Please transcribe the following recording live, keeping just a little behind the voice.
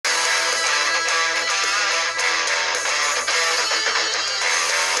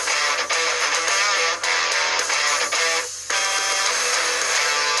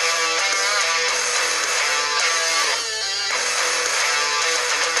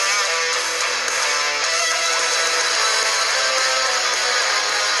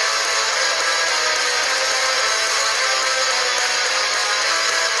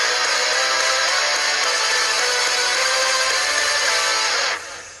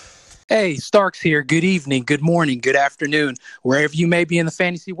Hey, Starks here. Good evening, good morning, good afternoon, wherever you may be in the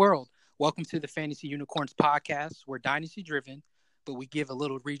fantasy world. Welcome to the Fantasy Unicorns podcast. We're dynasty driven, but we give a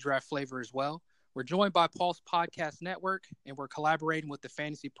little redraft flavor as well. We're joined by Pulse Podcast Network, and we're collaborating with the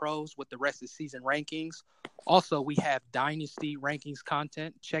Fantasy Pros with the rest of the season rankings. Also, we have dynasty rankings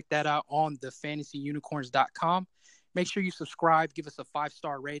content. Check that out on thefantasyunicorns.com. Make sure you subscribe, give us a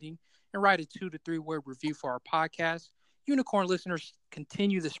 5-star rating, and write a 2 to 3 word review for our podcast. Unicorn listeners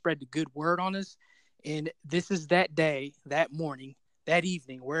continue to spread the good word on us. And this is that day, that morning, that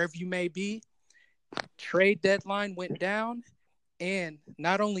evening, wherever you may be. Trade deadline went down. And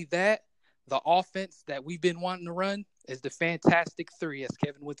not only that, the offense that we've been wanting to run is the Fantastic Three, as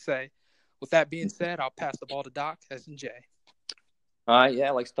Kevin would say. With that being said, I'll pass the ball to Doc, as in Jay. All right,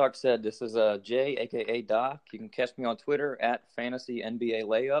 yeah, like Stark said, this is Jay, a.k.a. Doc. You can catch me on Twitter at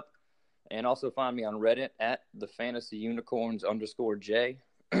FantasyNBALayup. And also find me on Reddit at thefantasyunicorns_J.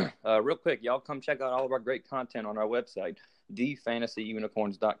 Real quick, y'all come check out all of our great content on our website,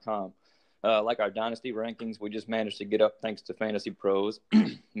 thefantasyunicorns.com. Like our dynasty rankings, we just managed to get up thanks to Fantasy Pros.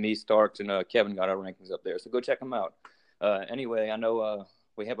 Me, Starks, and Kevin got our rankings up there. So go check them out. Anyway, I know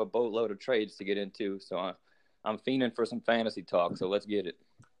we have a boatload of trades to get into, so I'm fiending for some fantasy talk, so let's get it.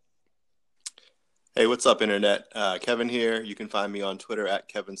 Hey, what's up, Internet? Kevin here. You can find me on Twitter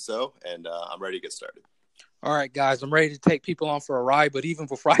at KevinSo, and I'm ready to get started. All right, guys, I'm ready to take people on for a ride. But even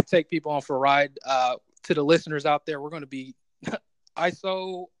before I take people on for a ride, to the listeners out there, we're going to be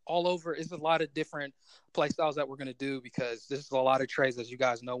ISO all over. It's a lot of different play styles that we're going to do because this is a lot of trades, as you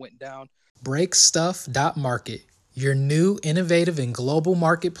guys know, went down. BreakStuff.market, your new, innovative, and global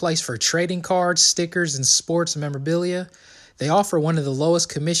marketplace for trading cards, stickers, and sports memorabilia. They offer one of the lowest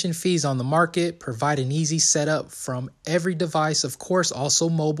commission fees on the market, provide an easy setup from every device, of course, also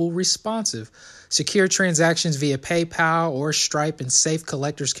mobile responsive. Secure transactions via PayPal or Stripe and safe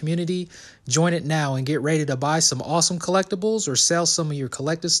collectors community. Join it now and get ready to buy some awesome collectibles or sell some of your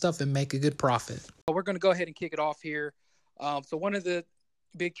collective stuff and make a good profit. We're going to go ahead and kick it off here. So one of the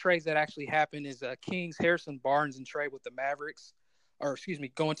big trades that actually happened is Kings Harrison Barnes in trade with the Mavericks,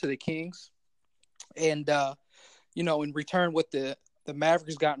 going to the Kings. And, in return, what the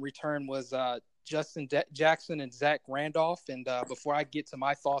Mavericks got in return was Justin Jackson and Zach Randolph. And before I get to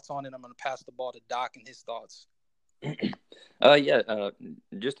my thoughts on it, I'm going to pass the ball to Doc and his thoughts.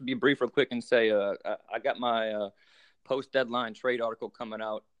 Just to be brief real quick and say I got my post-deadline trade article coming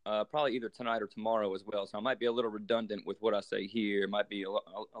out probably either tonight or tomorrow as well. So I might be a little redundant with what I say here. It might be a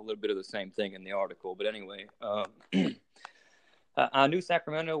little bit of the same thing in the article. But anyway, I knew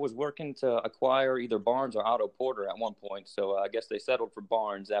Sacramento was working to acquire either Barnes or Otto Porter at one point, so I guess they settled for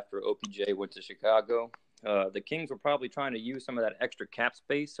Barnes after OPJ went to Chicago. The Kings were probably trying to use some of that extra cap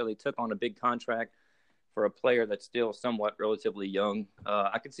space, so they took on a big contract for a player that's still somewhat relatively young.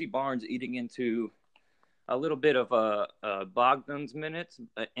 I could see Barnes eating into a little bit of Bogdan's minutes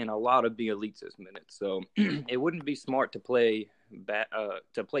and a lot of Bjelica's minutes, so it wouldn't be smart to play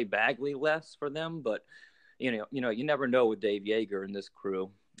Bagley less for them, but you never know with Dave Yeager and this crew.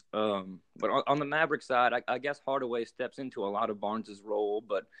 But on the Maverick side, I guess Hardaway steps into a lot of Barnes's role,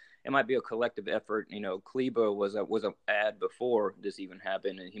 but it might be a collective effort. Kleber was a ad before this even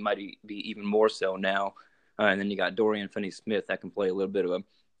happened, and he might be even more so now. And then you got Dorian Finney-Smith that can play a little bit of a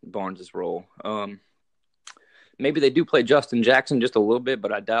Barnes's role. Maybe they do play Justin Jackson just a little bit,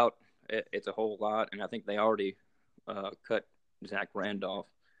 but I doubt it's a whole lot. And I think they already cut Zach Randolph.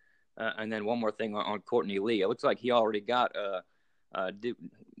 And then one more thing on Courtney Lee. It looks like he already got a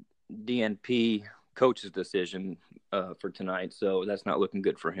DNP coach's decision for tonight, so that's not looking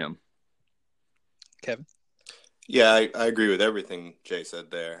good for him. Kevin? Yeah, I agree with everything Jay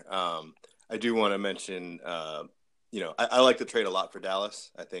said there. I do want to mention, I like the trade a lot for Dallas.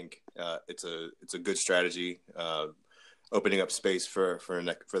 I think it's a good strategy, opening up space for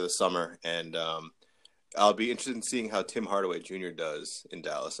the summer, and I'll be interested in seeing how Tim Hardaway Jr. does in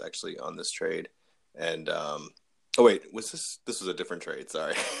Dallas, actually, on this trade. And this was a different trade?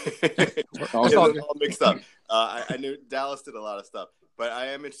 Sorry, all mixed up. I knew Dallas did a lot of stuff, but I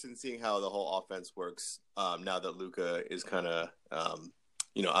am interested in seeing how the whole offense works now that Luka is kind of,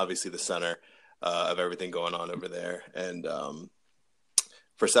 obviously the center of everything going on over there. And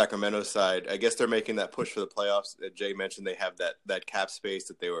for Sacramento's side, I guess they're making that push for the playoffs. Jay mentioned they have that cap space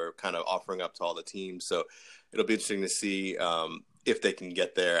that they were kind of offering up to all the teams. So it'll be interesting to see if they can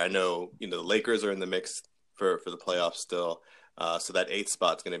get there. I know, the Lakers are in the mix for the playoffs still. So that 8th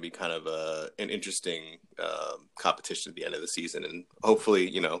spot's going to be kind of an interesting competition at the end of the season. And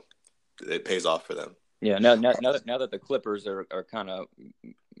hopefully, it pays off for them. Yeah, now that the Clippers are kind of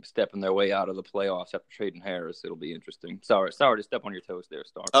stepping their way out of the playoffs after trading Harris. It'll be interesting. Sorry to step on your toes there,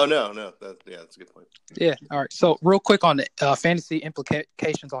 Stark. Oh, no. That's a good point. Yeah. All right. So real quick on the fantasy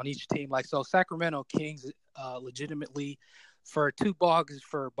implications on each team. Like, so Sacramento Kings legitimately for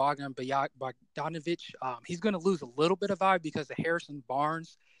for Bogdan Bogdanovic, he's going to lose a little bit of vibe because of Harrison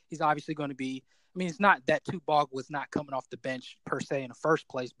Barnes. He's obviously going to be, I mean, it's not that Tubog was not coming off the bench per se in the first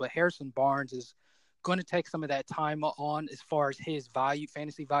place, but Harrison Barnes is going to take some of that time on as far as his value,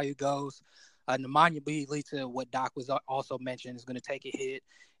 fantasy value goes. Nemanja Bjelica, what Doc was also mentioned, is going to take a hit.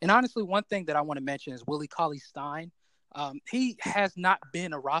 And honestly, one thing that I want to mention is Willie Cauley-Stein. He has not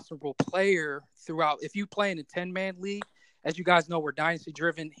been a rosterable player throughout. If you play in a 10-man league, as you guys know, we're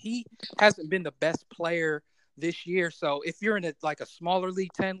dynasty-driven. He hasn't been the best player this year. So if you're in a smaller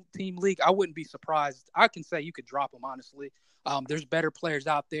league, 10-team league, I wouldn't be surprised. I can say you could drop him, honestly. There's better players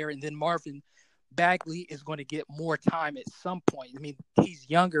out there. And then Marvin Bagley is going to get more time at some point. I mean, he's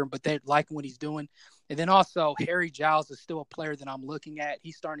younger, but they're liking what he's doing. And then also Harry Giles is still a player that I'm looking at.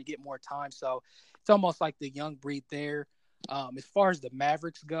 He's starting to get more time. So it's almost like the young breed there. As far as the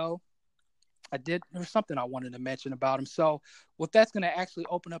Mavericks go, there was something I wanted to mention about him. So what that's going to actually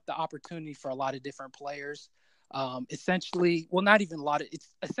open up the opportunity for a lot of different players. Essentially, well, not even a lot of,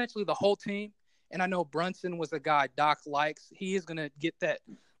 it's essentially the whole team. And I know Brunson was a guy Doc likes. He is going to get that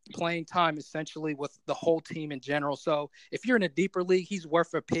playing time essentially with the whole team in general. So if you're in a deeper league, he's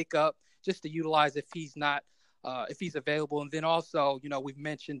worth a pickup just to utilize if he's not, if he's available. And then also, we've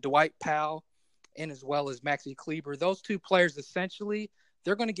mentioned Dwight Powell and as well as Maxi Kleber. Those two players, essentially,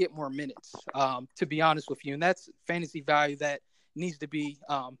 they're going to get more minutes, to be honest with you. And that's fantasy value that needs to be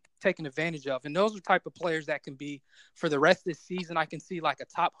taken advantage of. And those are type of players that can be for the rest of the season. I can see like a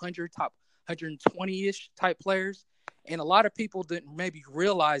top 100, top 120-ish type players. And a lot of people didn't maybe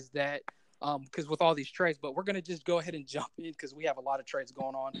realize that because with all these trades, but we're going to just go ahead and jump in because we have a lot of trades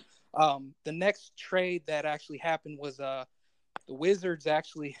going on. The next trade that actually happened was the Wizards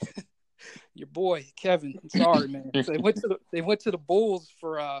actually your boy Kevin. Sorry, man. So they went to the Bulls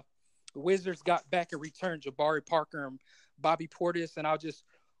for the Wizards got back and returned Jabari Parker and Bobby Portis, and I'll just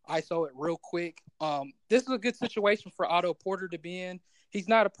ISO it real quick. This is a good situation for Otto Porter to be in. He's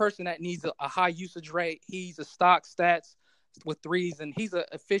not a person that needs a high usage rate. He's a stock stats with threes, and he's an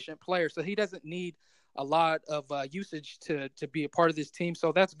efficient player, so he doesn't need a lot of usage to be a part of this team.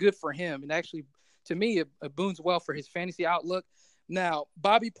 So that's good for him, and actually, to me, it boons well for his fantasy outlook. Now,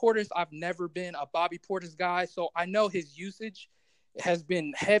 Bobby Portis, I've never been a Bobby Portis guy, so I know his usage has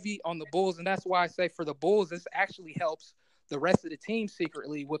been heavy on the Bulls, and that's why I say for the Bulls, this actually helps the rest of the team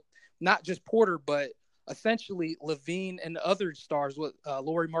secretly with not just Porter, but essentially Levine and the other stars with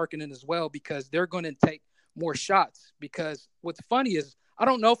Lauri Markkanen as well, because they're going to take more shots. Because what's funny is I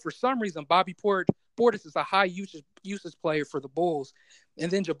don't know, for some reason, Bobby Portis is a high usage player for the Bulls.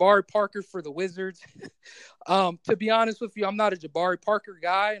 And then Jabari Parker for the Wizards. To be honest with you, I'm not a Jabari Parker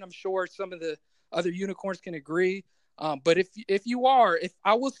guy, and I'm sure some of the other unicorns can agree. But if you are,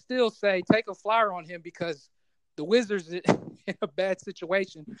 I will still say take a flyer on him because the Wizards in a bad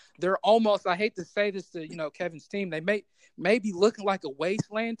situation. They're almost, I hate to say this to, Kevin's team, they may be looking like a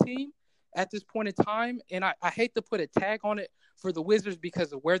wasteland team at this point in time. And I hate to put a tag on it for the Wizards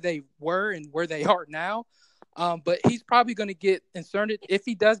because of where they were and where they are now. But he's probably going to get inserted. If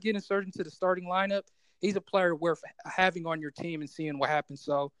he does get inserted into the starting lineup, he's a player worth having on your team and seeing what happens.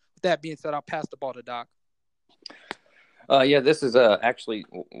 So with that being said, I'll pass the ball to Doc. Yeah, this is actually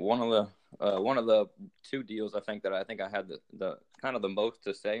one of the two deals I think I had the kind of the most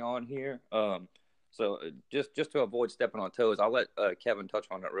to say on here. So just to avoid stepping on toes, I'll let Kevin touch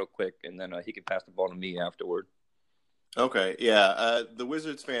on it real quick, and then he can pass the ball to me afterward. Okay, yeah. The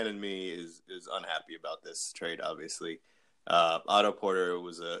Wizards fan in me is unhappy about this trade. Obviously, Otto Porter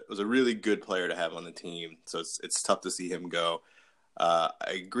was a really good player to have on the team, so it's tough to see him go. I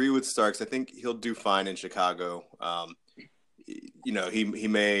agree with Starks. I think he'll do fine in Chicago. He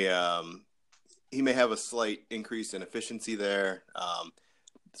may have a slight increase in efficiency there,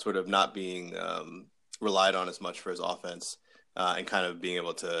 sort of not being relied on as much for his offense, and kind of being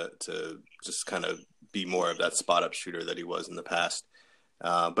able to just kind of be more of that spot up shooter that he was in the past.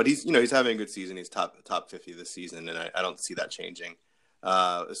 But he's having a good season. He's top 50 this season, and I don't see that changing.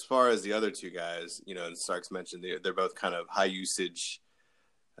 As far as the other two guys, and Starks mentioned, they're both kind of high usage.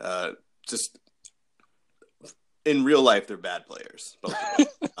 Just in real life, they're bad players. Both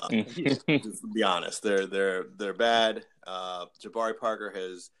of them. Just to be honest, they're bad. Jabari Parker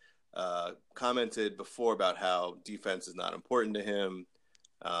has commented before about how defense is not important to him.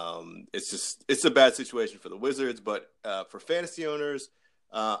 It's a bad situation for the Wizards, but for fantasy owners,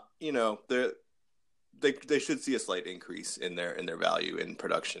 they should see a slight increase in their value in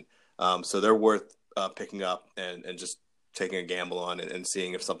production. So they're worth picking up and just taking a gamble on and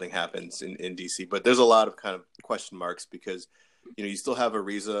seeing if something happens in DC. But there's a lot of kind of question marks because, you still have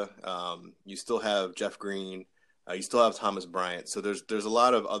Ariza, you still have Jeff Green, you still have Thomas Bryant. So there's a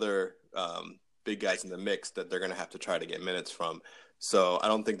lot of other big guys in the mix that they're going to have to try to get minutes from. So I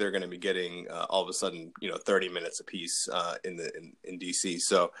don't think they're going to be getting all of a sudden, 30 minutes apiece in DC.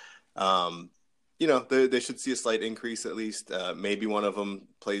 So, they should see a slight increase at least. Maybe one of them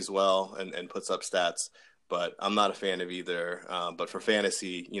plays well and puts up stats, but I'm not a fan of either. But for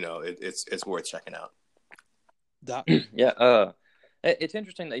fantasy, it's worth checking out. Yeah. It's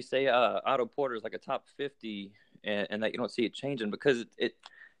interesting they say Otto Porter is like a top 50 and that you don't see it changing because it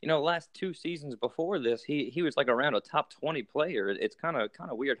last 2 seasons before this, he was like around a top 20 player. It's kind of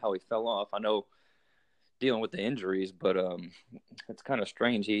weird how he fell off. I know dealing with the injuries, but it's kind of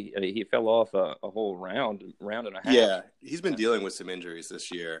strange. He fell off a whole round and a half. Yeah, he's been dealing with some injuries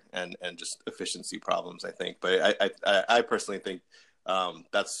this year and just efficiency problems, I think. But I personally think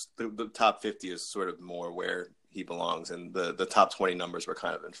that's the top 50 is sort of more where he belongs, and the top 20 numbers were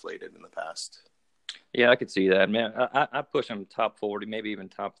kind of inflated in the past. Yeah, I could see that, man. I push him top 40, maybe even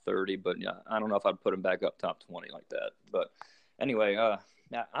top 30, but I don't know if I'd put him back up top 20 like that. But anyway,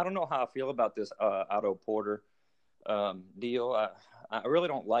 I don't know how I feel about this Otto Porter deal. I really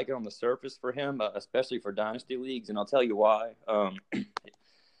don't like it on the surface for him, especially for dynasty leagues, and I'll tell you why.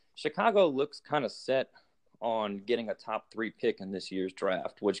 Chicago looks kind of set on getting a top 3 pick in this year's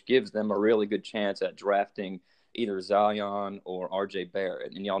draft, which gives them a really good chance at drafting either Zion or RJ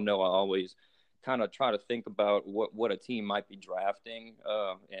Barrett. And y'all know I always kind of try to think about what a team might be drafting,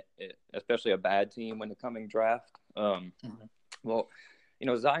 especially a bad team when the coming draft. Well,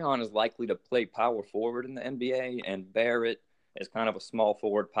 Zion is likely to play power forward in the NBA, and Barrett is kind of a small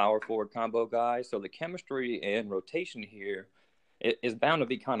forward, power forward combo guy. So the chemistry and rotation here is bound to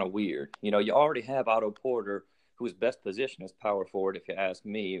be kind of weird. You already have Otto Porter, whose best position is power forward, if you ask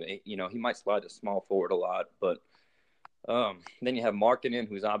me. He might slide to small forward a lot, but then you have Markkanen,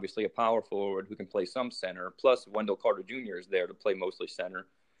 who's obviously a power forward who can play some center. Plus, Wendell Carter Jr. is there to play mostly center.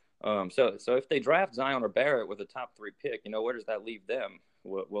 So if they draft Zion or Barrett with a top 3 pick, where does that leave them?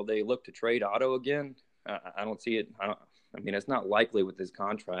 Will they look to trade Otto again? I don't see it. It's not likely with his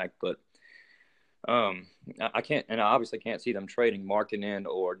contract, but I can't, and I obviously can't see them trading Markkanen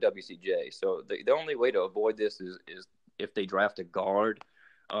or WCJ. So the only way to avoid this is if they draft a guard,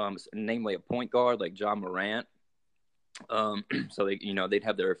 namely a point guard like John Morant. So they'd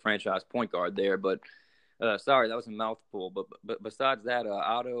have their franchise point guard there. But sorry, that was a mouthful. But besides that,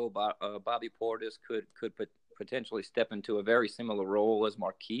 Otto, Bobby Portis could potentially step into a very similar role as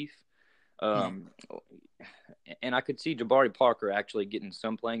Markieff. And I could see Jabari Parker actually getting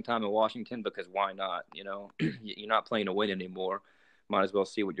some playing time in Washington because why not? You're not playing to win anymore. Might as well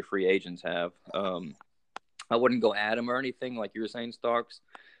see what your free agents have. I wouldn't go at him or anything like you were saying, Starks,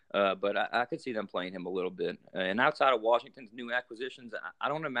 but I could see them playing him a little bit. And outside of Washington's new acquisitions, I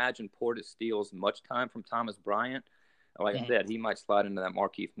don't imagine Portis steals much time from Thomas Bryant. Like I said, he might slide into that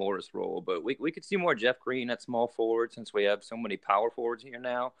Markieff Morris role, but we could see more Jeff Green at small forward since we have so many power forwards here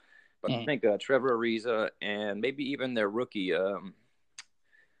now. But I think Trevor Ariza and maybe even their rookie,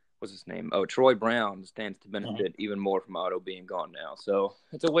 what's his name? Oh, Troy Brown stands to benefit even more from Otto being gone now. So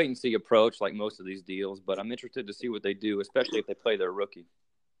it's a wait-and-see approach like most of these deals, but I'm interested to see what they do, especially if they play their rookie.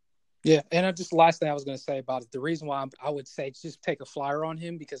 Yeah, and just the last thing I was going to say about it, the reason why I would say just take a flyer on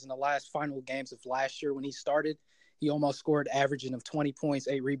him because in the last final games of last year when he started, he almost scored averaging of 20 points,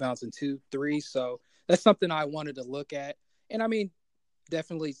 8 rebounds, and 2 threes. So that's something I wanted to look at. And,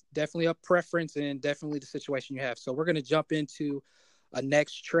 definitely a preference and definitely the situation you have. So we're going to jump into a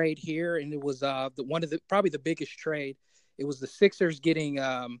next trade here, and it was probably the biggest trade. It was the Sixers getting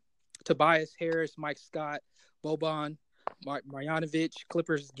Tobias Harris, Mike Scott, Boban Marjanovic.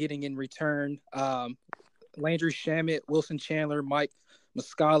 Clippers getting in return Landry Shamet, Wilson Chandler, Mike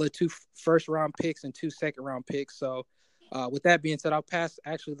Muscala, 2 first-round picks and 2 second-round picks. So with that being said, I'll pass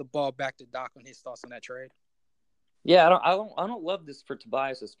actually the ball back to Doc on his thoughts on that trade. Yeah, I don't love this for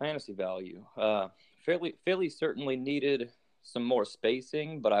Tobias's fantasy value. Philly certainly needed some more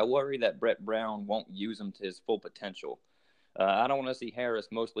spacing, but I worry that Brett Brown won't use him to his full potential. I don't want to see Harris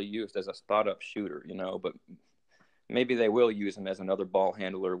mostly used as a spot-up shooter, but maybe they will use him as another ball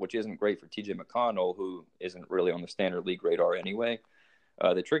handler, which isn't great for TJ McConnell, who isn't really on the standard league radar anyway.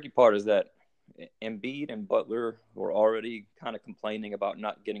 The tricky part is that Embiid and Butler were already kind of complaining about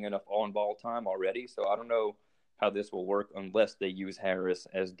not getting enough on-ball time already, so I don't know how this will work unless they use Harris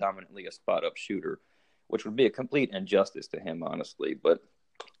as dominantly a spot-up shooter, which would be a complete injustice to him, honestly. But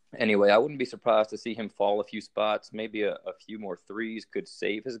anyway, I wouldn't be surprised to see him fall a few spots. Maybe a few more threes could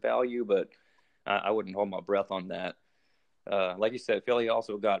save his value, but I wouldn't hold my breath on that. Like you said, Philly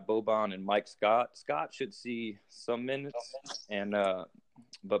also got Boban and Mike Scott. Scott should see some minutes,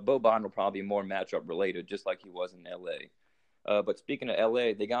 but Boban will probably be more matchup related, just like he was in LA. But speaking of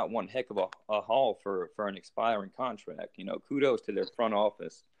LA, they got one heck of a haul for an expiring contract. Kudos to their front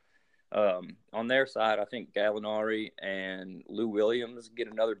office. On their side, I think Gallinari and Lou Williams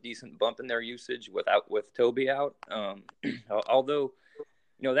get another decent bump in their usage with Toby out. Although,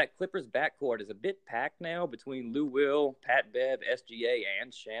 that Clippers backcourt is a bit packed now between Lou Will, Pat Bev, SGA,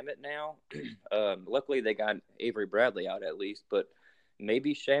 and Shamet now. Luckily, they got Avery Bradley out at least, but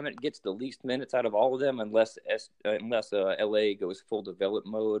maybe Shamet gets the least minutes out of all of them unless LA goes full develop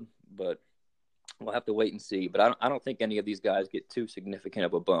mode. But we'll have to wait and see. But I don't think any of these guys get too significant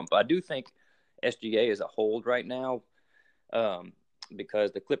of a bump. I do think SGA is a hold right now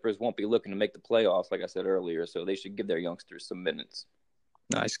because the Clippers won't be looking to make the playoffs, like I said earlier, so they should give their youngsters some minutes.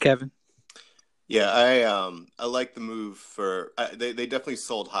 Nice, Kevin. Yeah, I like the move for they definitely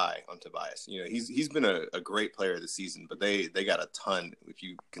sold high on Tobias. He's been a great player this season, but they got a ton if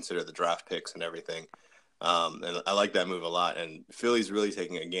you consider the draft picks and everything. And I like that move a lot. And Philly's really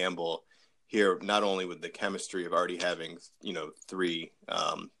taking a gamble here, not only with the chemistry of already having three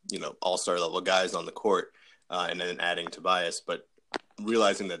all-star level guys on the court, and then adding Tobias, but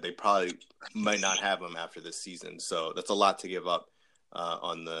realizing that they probably might not have him after this season. So that's a lot to give up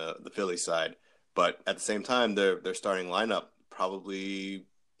on the Philly side. But at the same time, their starting lineup probably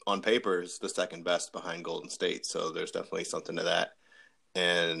on paper is the second best behind Golden State. So there's definitely something to that.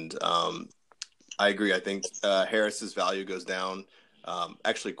 And I agree. I think Harris's value goes down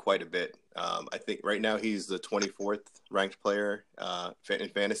actually quite a bit. I think right now he's the 24th ranked player in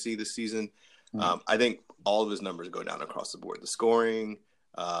fantasy this season. I think all of his numbers go down across the board. The scoring,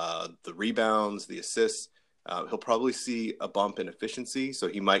 the rebounds, the assists. He'll probably see a bump in efficiency, so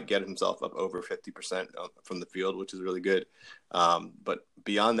he might get himself up over 50% from the field, which is really good. But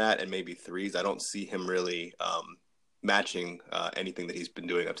beyond that and maybe threes, I don't see him really matching anything that he's been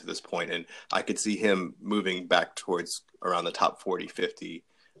doing up to this point. And I could see him moving back towards around the top 40, 50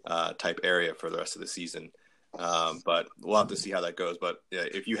 type area for the rest of the season. But we'll have to see how that goes. But yeah,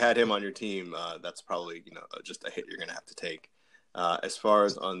 if you had him on your team, that's probably just a hit you're going to have to take. As far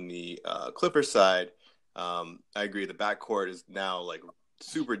as on the Clippers side, I agree. The backcourt is now like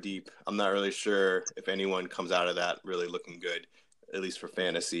super deep. I'm not really sure if anyone comes out of that really looking good, at least for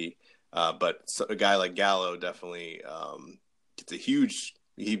fantasy. But a guy like Gallo definitely gets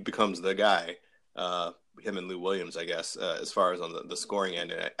he becomes the guy, him and Lou Williams, I guess, as far as on the scoring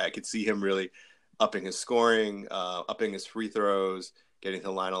end. And I could see him really upping his scoring, upping his free throws, getting to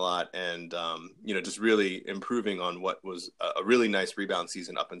the line a lot, and, just really improving on what was a really nice rebound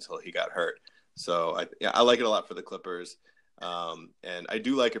season up until he got hurt. So I like it a lot for the Clippers, and I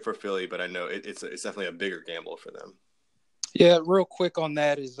do like it for Philly, but I know it's definitely a bigger gamble for them. Yeah, real quick on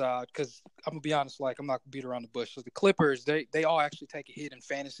that is because I'm gonna be honest, I'm not gonna beat around the bush. So the Clippers, they all actually take a hit in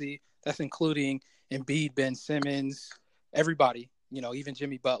fantasy. That's including Embiid, Ben Simmons, everybody. Even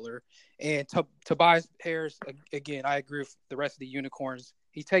Jimmy Butler and Tobias Harris. Again, I agree with the rest of the unicorns.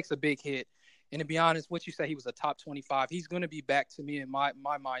 He takes a big hit. And to be honest, what you say, he was a top 25. He's going to be back to me in my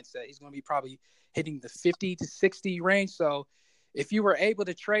mindset. He's going to be probably hitting the 50 to 60 range. So if you were able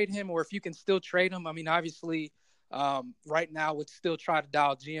to trade him, or if you can still trade him, I mean, obviously right now would still try to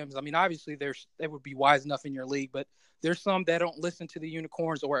dial GMs. I mean, obviously they would be wise enough in your league, but there's some that don't listen to the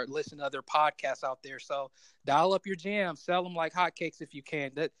unicorns or listen to other podcasts out there. So dial up your GM, sell them like hotcakes if you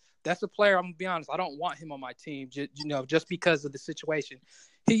can. That's a player, I'm going to be honest, I don't want him on my team, just because of the situation.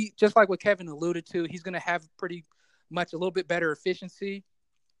 He, just like what Kevin alluded to, he's going to have pretty much a little bit better efficiency,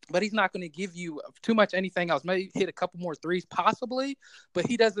 but he's not going to give you too much anything else. Maybe hit a couple more threes possibly, but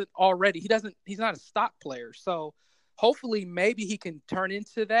he's not a stock player. So hopefully maybe he can turn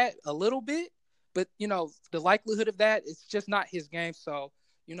into that a little bit, but the likelihood of that, it's just not his game. So,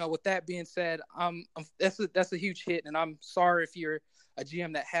 with that being said, that's a huge hit, and I'm sorry if you're a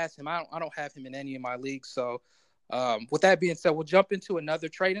GM that has him. I don't have him in any of my leagues. So with that being said, we'll jump into another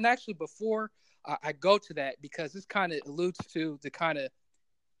trade. And actually, before I go to that, because this kind of alludes to kind of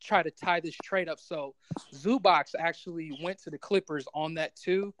try to tie this trade up. So Zubac actually went to the Clippers on that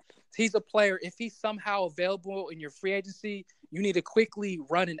too. He's a player, if he's somehow available in your free agency, you need to quickly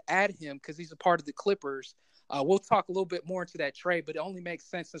run and add him because he's a part of the Clippers. We'll talk a little bit more into that trade, but it only makes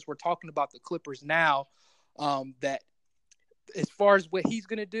sense since we're talking about the Clippers now, that as far as what he's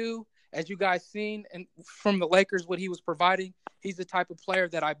going to do, as you guys seen, and from the Lakers, what he was providing, he's the type of player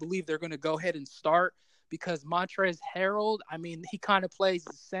that I believe they're going to go ahead and start because Montrezl Harrell, I mean, he kind of plays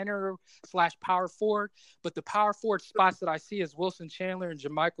center / power forward, but the power forward spots that I see is Wilson Chandler and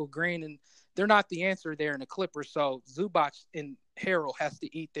JaMychal Green, and they're not the answer there in the Clippers. So Zubac and Harrell has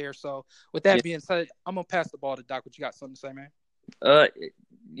to eat there. So with that being said, I'm gonna pass the ball to Doc. What you got something to say, man?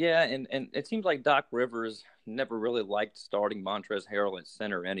 Yeah, and it seems like Doc Rivers never really liked starting Montrezl Harrell at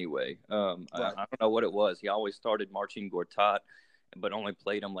center anyway. Right. I don't know what it was. He always started Marcin Gortat, but only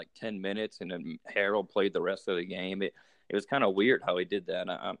played him like 10 minutes, and then Harrell played the rest of the game. It was kind of weird how he did that.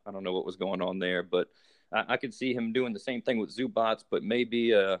 I don't know what was going on there, but I could see him doing the same thing with Zubac, but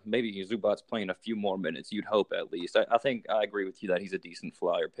maybe Zubac's playing a few more minutes. You'd hope at least. I think I agree with you that he's a decent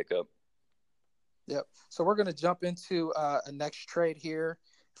flyer pickup. Yep. So we're going to jump into a next trade here,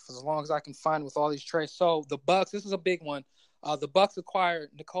 for as long as I can find with all these trades. So the Bucks, this is a big one. The Bucks acquired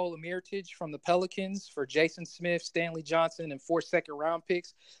Nikola Mirotic from the Pelicans for Jason Smith, Stanley Johnson, and 4 second-round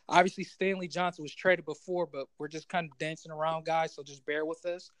picks. Obviously, Stanley Johnson was traded before, but we're just kind of dancing around, guys, so just bear with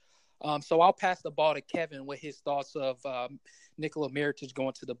us. So I'll pass the ball to Kevin with his thoughts of Nikola Mirotic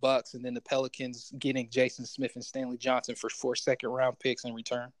going to the Bucks and then the Pelicans getting Jason Smith and Stanley Johnson for 4 second-round picks in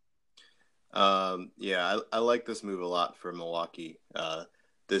return. Yeah, I like this move a lot for Milwaukee.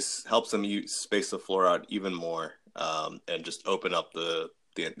 This helps them space the floor out even more, and just open up the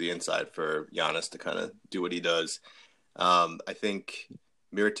inside for Giannis to kind of do what he does. I think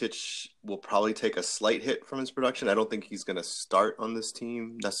Mirotic will probably take a slight hit from his production. I don't think he's going to start on this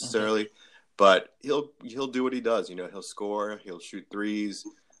team necessarily, but he'll do what he does. You know, he'll score, he'll shoot threes.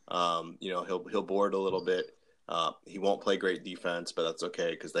 You know, he'll board a little bit. He won't play great defense, but that's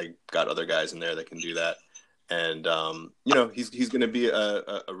okay because they got other guys in there that can do that. And, you know, he's going to be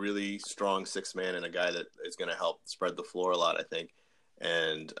a really strong sixth man and a guy that is going to help spread the floor a lot, I think.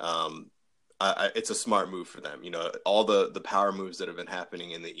 And it's a smart move for them. You know, all the power moves that have been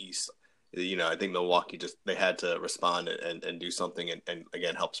happening in the East, you know, I think Milwaukee they had to respond and do something and,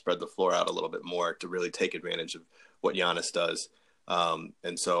 again, help spread the floor out a little bit more to really take advantage of what Giannis does.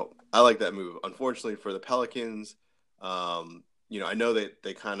 And so I like that move. Unfortunately for the Pelicans, you know, I know that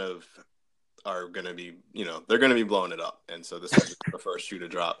they kind of are going to be, you know, they're going to be blowing it up. And so this is the first shoe to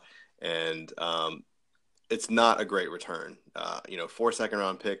drop. And it's not a great return. You know, 4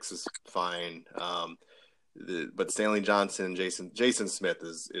 second-round picks is fine. But Stanley Johnson, Jason Smith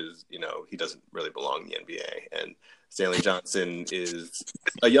is, you know, he doesn't really belong in the NBA. And Stanley Johnson is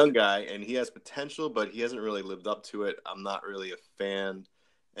a young guy, and he has potential, but he hasn't really lived up to it. I'm not really a fan.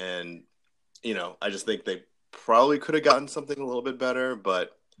 And, you know, I just think they probably could have gotten something a little bit better,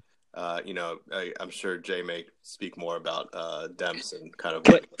 but you know, I'm sure Jay may speak more about Demps and kind of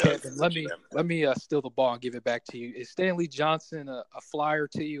what Kevin, let me steal the ball and give it back to you. Is Stanley Johnson a flyer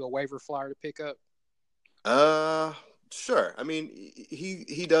to you, a waiver flyer to pick up? Sure. I mean,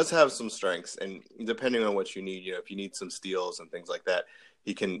 he does have some strengths, and depending on what you need, you know, if you need some steals and things like that,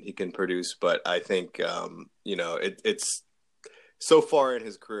 he can produce. But I think you know, it's so far in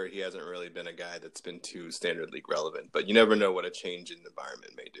his career, he hasn't really been a guy that's been too standard league relevant, but you never know what a change in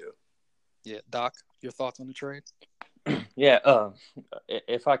environment may do. Yeah. Doc, your thoughts on the trade? Yeah.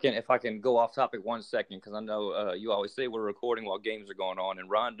 If I can go off topic 1 second, because I know you always say we're recording while games are going on, and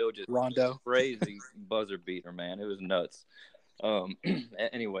Rondo crazy buzzer beater, man. It was nuts.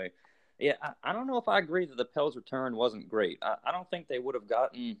 Anyway, yeah, I don't know if I agree that the Pels return wasn't great. I don't think they would have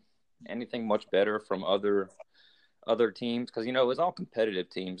gotten anything much better from other teams, because, you know, it was all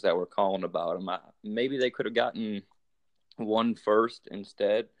competitive teams that were calling about them. Maybe they could have gotten 1 first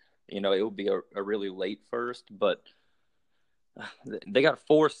instead. You know, it would be a really late first, but they got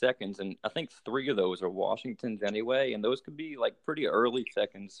 4 seconds, and I think 3 of those are Washington's anyway, and those could be like pretty early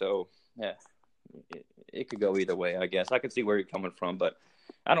seconds. So yeah, it could go either way, I guess. I could see where you're coming from, but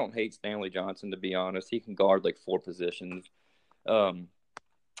I don't hate Stanley Johnson, to be honest. He can guard like 4 positions.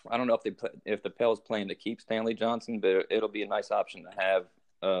 I don't know if the Pels plan to keep Stanley Johnson, but it'll be a nice option to have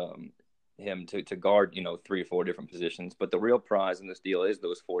him to guard, you know, 3 or 4 different positions. But the real prize in this deal is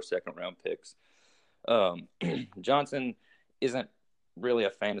those 4 second-round picks. Johnson isn't really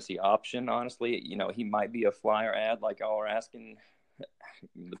a fantasy option, honestly. You know, he might be a flyer ad like y'all are asking.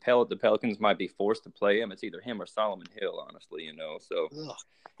 The Pelicans might be forced to play him. It's either him or Solomon Hill, honestly, you know. So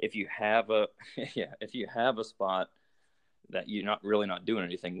if you have a spot that you're not doing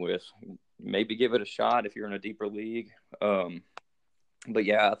anything with, maybe give it a shot if you're in a deeper league. But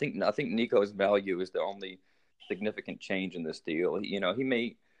yeah, I think Nico's value is the only significant change in this deal. You know, he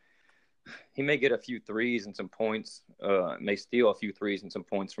may get a few threes and some points, may steal a few threes and some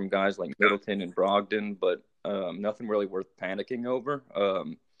points from guys like Middleton and Brogdon, but nothing really worth panicking over.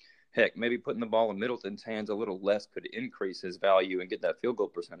 Heck, maybe putting the ball in Middleton's hands a little less could increase his value and get that field goal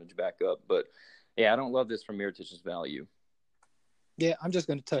percentage back up. But, yeah, I don't love this for Mirotić's value. Yeah, I'm just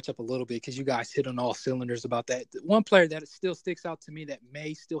going to touch up a little bit because you guys hit on all cylinders about that. One player that still sticks out to me that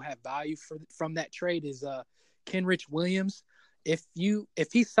may still have value from that trade is Kenrich Williams. If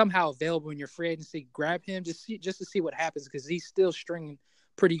he's somehow available in your free agency, grab him just to see what happens because he's still stringing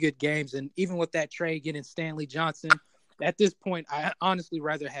pretty good games. And even with that trade, getting Stanley Johnson, at this point, I honestly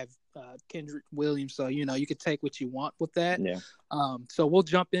rather have Kenrich Williams. So, you could take what you want with that. Yeah. So we'll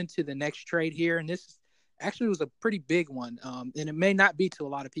jump into the next trade here. And this actually was a pretty big one. And it may not be to a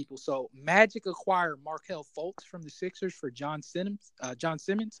lot of people. So Magic acquired Markelle Fultz from the Sixers for John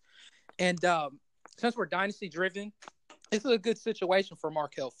Simmons. And since we're dynasty driven, this is a good situation for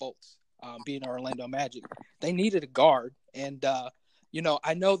Markelle Fultz, being Orlando Magic. They needed a guard. And,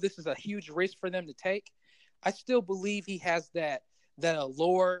 I know this is a huge risk for them to take. I still believe he has that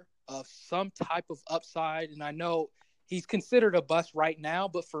allure of some type of upside. And I know he's considered a bust right now.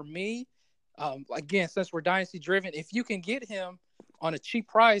 But for me, again, since we're dynasty driven, if you can get him on a cheap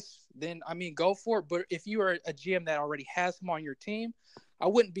price, then, go for it. But if you are a GM that already has him on your team, I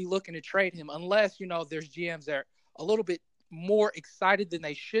wouldn't be looking to trade him unless, there's GMs that are a little bit more excited than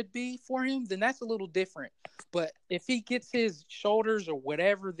they should be for him, then that's a little different. But if he gets his shoulders or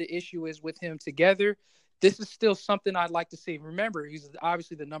whatever the issue is with him together, this is still something I'd like to see. Remember, he's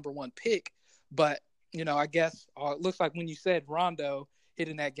obviously the number one pick, but, I guess it looks like when you said Rondo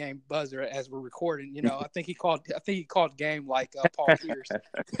hitting that game buzzer as we're recording, I think he called game like Paul Pierce.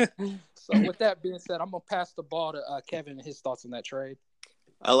 So with that being said, I'm going to pass the ball to Kevin and his thoughts on that trade.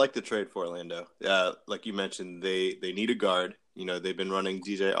 I like the trade for Orlando. Like you mentioned, they need a guard. They've been running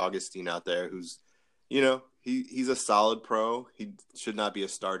DJ Augustine out there, who's, he's a solid pro. He should not be a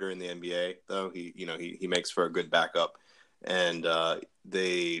starter in the NBA, though. He makes for a good backup, and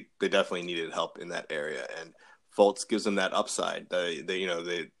they definitely needed help in that area. And Fultz gives them that upside.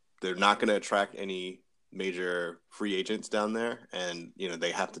 They're not going to attract any major free agents down there, and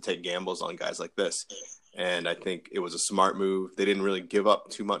they have to take gambles on guys like this. And I think it was a smart move. They didn't really give up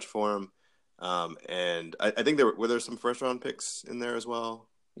too much for him. And I think were there some first-round picks in there as well?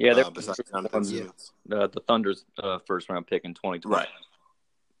 Yeah, besides the Thunder's first-round pick in 2020. Right.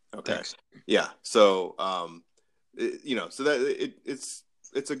 Okay. Thanks. Yeah. So, it's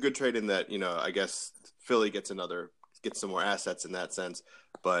a good trade in that, I guess Philly gets some more assets in that sense.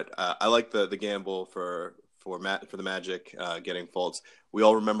 But I like the gamble for the Magic getting Fultz. We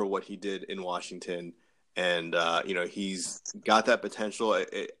all remember what he did in Washington. And, he's got that potential.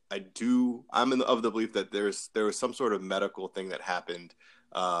 I'm of the belief that there was some sort of medical thing that happened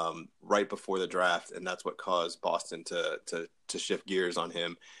right before the draft. And that's what caused Boston to shift gears on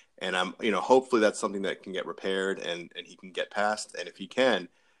him. And hopefully that's something that can get repaired and he can get past. And if he can,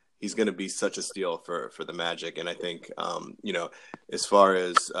 he's going to be such a steal for the Magic. And I think, as far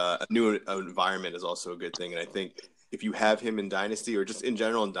as a new environment is also a good thing. And I think, if you have him in Dynasty or just in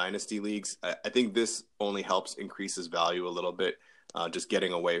general in Dynasty leagues, I think this only helps increase his value a little bit, just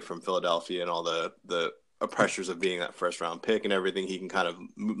getting away from Philadelphia and all the pressures of being that first-round pick and everything. He can kind of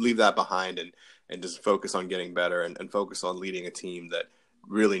leave that behind and just focus on getting better and focus on leading a team that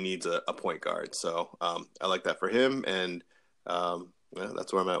really needs a point guard. So I like that for him, and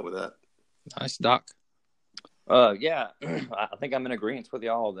that's where I'm at with that. Nice, Doc. Yeah, I think I'm in agreement with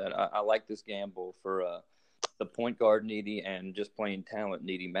y'all that I like this gamble for the point guard needy and just plain talent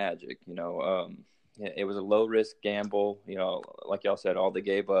needy Magic. It was a low risk gamble. Like y'all said, all they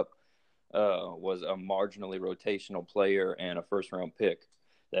gave up was a marginally rotational player and a first round pick.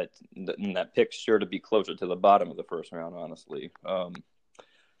 That pick's sure to be closer to the bottom of the first round, honestly.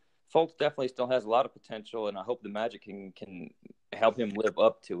 Fultz definitely still has a lot of potential, and I hope the Magic can help him live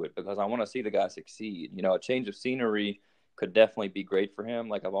up to it because I want to see the guy succeed. A change of scenery could definitely be great for him,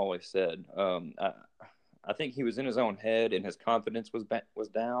 like I've always said. I think he was in his own head and his confidence was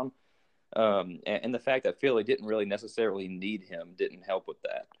down. And the fact that Philly didn't really necessarily need him didn't help with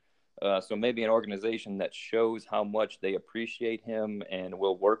that. So maybe an organization that shows how much they appreciate him and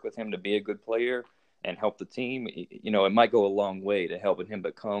will work with him to be a good player and help the team, it might go a long way to helping him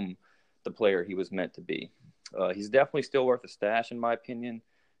become the player he was meant to be. He's definitely still worth a stash, in my opinion.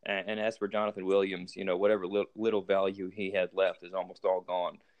 And as for Jonathan Williams, whatever little value he had left is almost all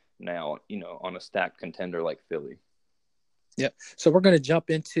gone now, on a stacked contender like Philly. Yeah. So we're going to jump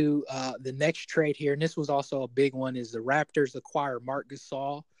into the next trade here. And this was also a big one is the Raptors acquire Marc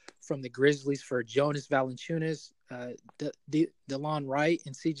Gasol from the Grizzlies for Jonas Valanciunas, DeLon Wright,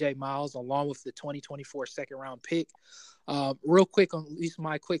 and CJ Miles, along with the 2024 second-round pick. Real quick on at least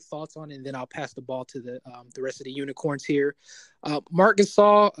my quick thoughts on it, and then I'll pass the ball to the rest of the unicorns here. Marc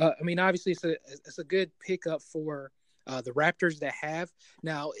Gasol, obviously it's a good pickup for the Raptors that have.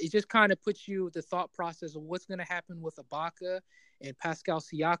 Now, it just kind of puts you the thought process of what's going to happen with Ibaka and Pascal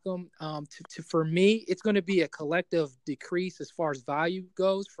Siakam. For me, it's going to be a collective decrease as far as value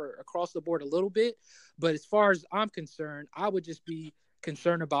goes for across the board a little bit. But as far as I'm concerned, I would just be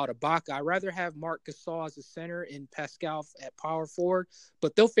concerned about Ibaka. I'd rather have Marc Gasol as a center and Pascal at power forward,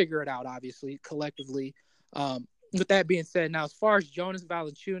 but they'll figure it out, obviously, collectively. With that being said, now as far as Jonas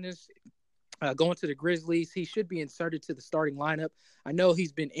Valanciunas, going to the Grizzlies, he should be inserted to the starting lineup. I know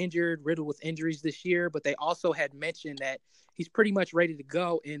he's been injured, riddled with injuries this year, but they also had mentioned that he's pretty much ready to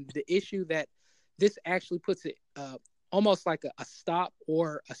go. And the issue that this actually puts it almost like a stop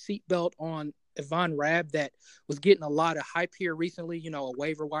or a seatbelt on Ivan Rabb that was getting a lot of hype here recently, a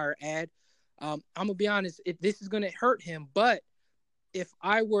waiver wire ad. I'm going to be honest, this is going to hurt him, but if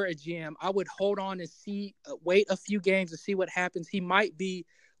I were a GM, I would hold on and wait a few games to see what happens. He might be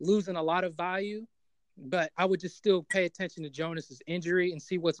losing a lot of value, but I would just still pay attention to Jonas's injury and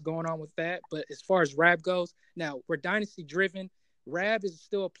see what's going on with that. But as far as Rabb goes, now we're dynasty driven. Rabb is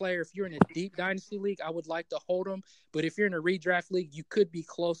still a player. If you're in a deep dynasty league, I would like to hold him. But if you're in a redraft league, you could be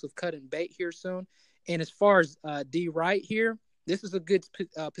close of cutting bait here soon. And as far as D Wright here, this is a good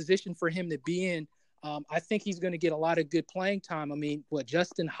position for him to be in. I think he's going to get a lot of good playing time.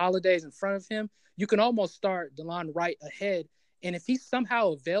 Justin Holiday's in front of him. You can almost start DeLon Wright ahead. And if he's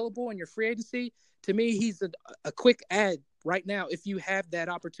somehow available in your free agency, to me, he's a quick add right now if you have that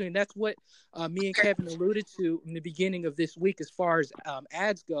opportunity. That's what me and Kevin alluded to in the beginning of this week as far as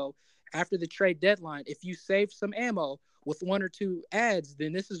ads go after the trade deadline. If you save some ammo with one or two ads,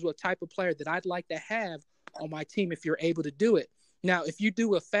 then this is what type of player that I'd like to have on my team if you're able to do it. Now, if you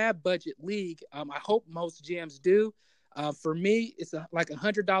do a fab budget league, I hope most GMs do. For me, it's like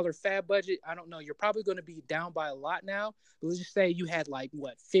 $100 fab budget. I don't know. You're probably going to be down by a lot now. But let's just say you had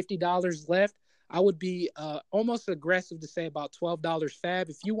 $50 left. I would be almost aggressive to say about $12 fab.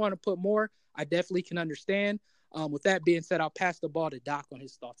 If you want to put more, I definitely can understand. With that being said, I'll pass the ball to Doc on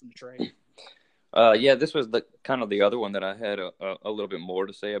his thoughts on the trade. Yeah, this was the other one that I had a little bit more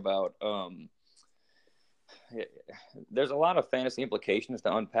to say about. There's a lot of fantasy implications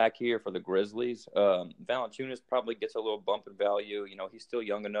to unpack here for the Grizzlies. Valanciunas probably gets a little bump in value. He's still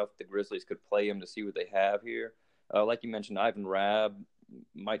young enough. The Grizzlies could play him to see what they have here. Like you mentioned, Ivan Rabb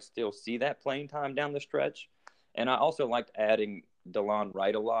might still see that playing time down the stretch. And I also liked adding DeLon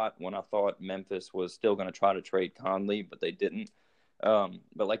Wright a lot when I thought Memphis was still going to try to trade Conley, but they didn't. But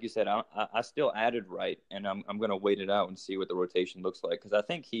like you said, I still added Wright, and I'm going to wait it out and see what the rotation looks like, because I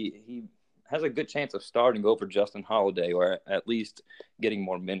think he has a good chance of starting over Justin Holiday, or at least getting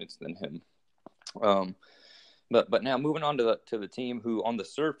more minutes than him. But now moving on to the team who on the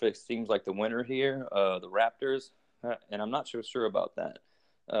surface seems like the winner here, the Raptors, and I'm not so sure about that.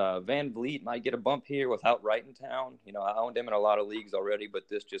 Van Vliet might get a bump here without Wright in town. I owned him in a lot of leagues already, but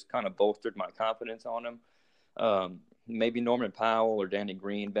this just kind of bolstered my confidence on him. Maybe Norman Powell or Danny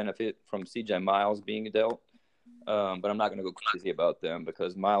Green benefit from CJ Miles being dealt. But I'm not going to go crazy about them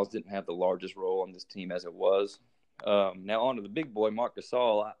because Miles didn't have the largest role on this team as it was. Now on to the big boy, Marc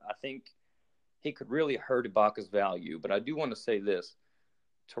Gasol. I think he could really hurt Ibaka's value, but I do want to say this.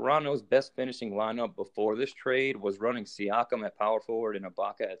 Toronto's best finishing lineup before this trade was running Siakam at power forward and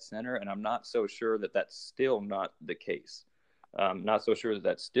Ibaka at center, and I'm not so sure that that's still not the case. I'm not so sure that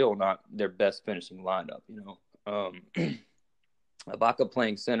that's still not their best finishing lineup. Ibaka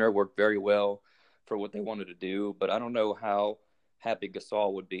playing center worked very well for what they wanted to do, but I don't know how happy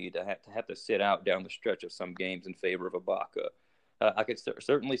Gasol would be to have to sit out down the stretch of some games in favor of Ibaka. I could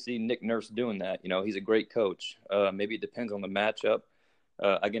certainly see Nick Nurse doing that. He's a great coach. Maybe it depends on the matchup.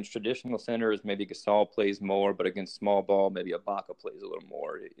 Against traditional centers, maybe Gasol plays more, but against small ball, maybe Ibaka plays a little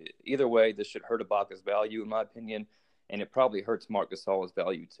more. Either way, this should hurt Ibaka's value, in my opinion, and it probably hurts Marc Gasol's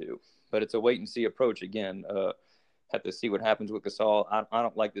value too. But it's a wait-and-see approach again. Have to see what happens with Gasol. I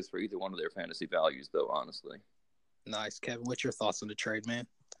don't like this for either one of their fantasy values, though, honestly. Nice. Kevin, what's your thoughts on the trade, man?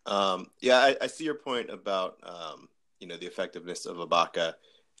 Yeah, I see your point about, the effectiveness of Ibaka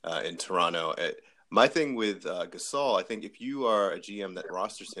in Toronto. My thing with Gasol, I think if you are a GM that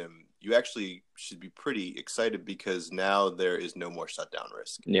rosters him, you actually should be pretty excited because now there is no more shutdown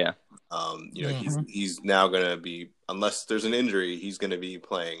risk. Yeah. He's now going to be, unless there's an injury, he's going to be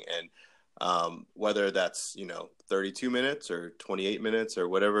playing. And whether that's, 32 minutes or 28 minutes or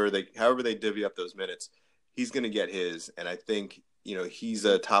however they divvy up those minutes, he's going to get his. And I think he's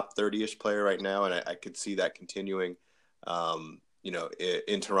a top 30-ish player right now, and I could see that continuing.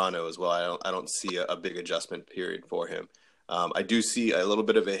 In Toronto as well. I don't see a big adjustment period for him. I do see a little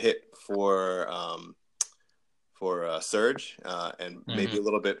bit of a hit for Serge and maybe a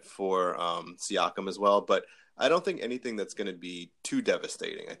little bit for Siakam as well, but I don't think anything that's going to be too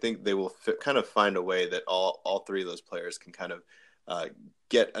devastating. I think they will kind of find a way that all three of those players can kind of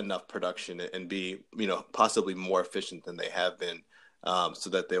get enough production and be possibly more efficient than they have been. So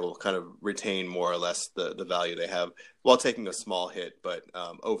that they will kind of retain more or less the value they have while taking a small hit. But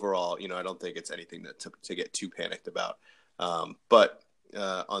overall, I don't think it's anything to get too panicked about. But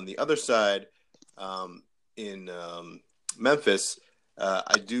on the other side, in Memphis,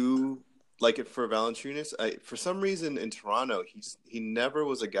 I do like it for Valanciunas. For some reason in Toronto, he never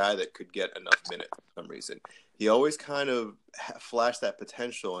was a guy that could get enough minutes for some reason. He always kind of flashed that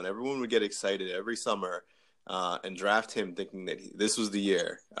potential, and everyone would get excited every summer and draft him thinking that this was the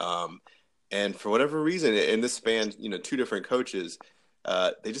year. And for whatever reason, in this span, two different coaches,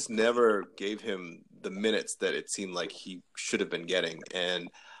 they just never gave him the minutes that it seemed like he should have been getting. And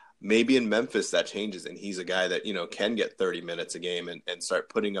maybe in Memphis that changes, and he's a guy that, can get 30 minutes a game and start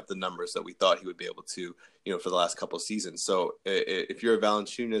putting up the numbers that we thought he would be able to, for the last couple of seasons. So if you're a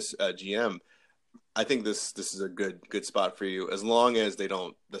Valanciunas GM, I think this is a good spot for you, as long as they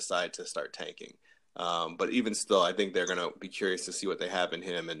don't decide to start tanking. But even still, I think they're going to be curious to see what they have in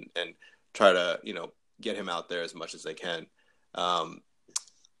him and try to, get him out there as much as they can.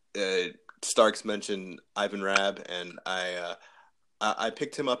 Starks mentioned Ivan Rabb, and I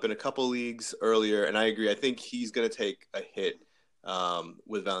picked him up in a couple leagues earlier, and I agree. I think he's going to take a hit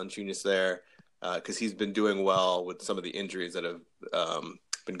with Valanciunas there because he's been doing well with some of the injuries that have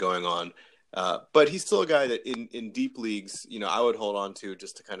been going on. But he's still a guy that in deep leagues, I would hold on to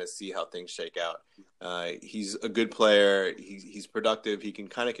just to kind of see how things shake out. He's a good player. He's productive. He can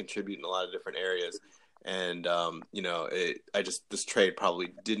kind of contribute in a lot of different areas. And, this trade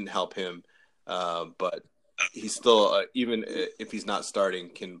probably didn't help him. But he's still, even if he's not starting,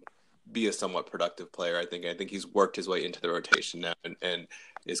 can be a somewhat productive player. I think he's worked his way into the rotation now and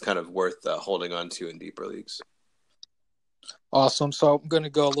is kind of worth holding on to in deeper leagues. Awesome. So I'm going to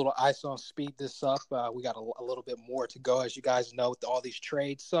go a little ISO and speed this up. We got a little bit more to go, as you guys know, with all these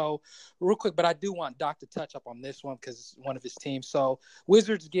trades. So real quick, but I do want Doc to touch up on this one because it's one of his teams. So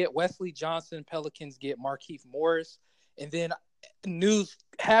Wizards get Wesley Johnson, Pelicans get Markieff Morris. And then news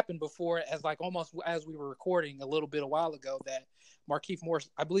happened before, almost as we were recording a while ago, that Markieff Morris,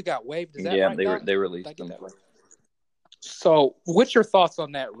 I believe, got waived. Is that right? Yeah, they released him. So, what's your thoughts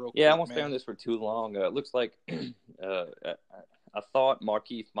on that, real quick? Yeah, I won't stay on this for too long. It looks like I thought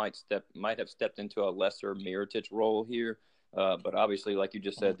Markieff might have stepped into a lesser Mirotic role here, but obviously, like you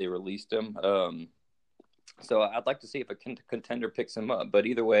just said, they released him. So I'd like to see if a contender picks him up. But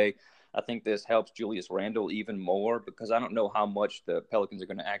either way, I think this helps Julius Randle even more because I don't know how much the Pelicans are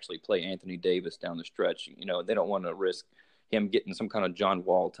going to actually play Anthony Davis down the stretch. They don't want to risk him getting some kind of John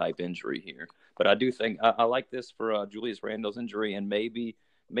Wall type injury here. But I do think I like this for Julius Randle's injury and maybe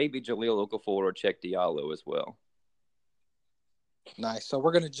Jahlil Okafor or Cheikh Diallo as well. Nice. So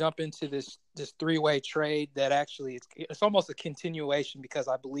we're going to jump into this three-way trade that actually it's almost a continuation because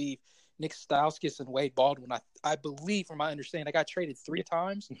I believe Nick Stauskas and Wade Baldwin, I believe from my understanding, I got traded 3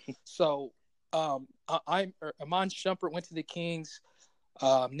 times. So Iman Shumpert went to the Kings,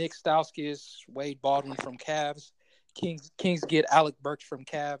 Nick Stauskas, Wade Baldwin from Cavs. Kings get Alec Burks from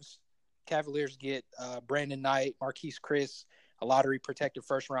Cavs. Cavaliers get Brandon Knight, Marquise Chris, a lottery-protected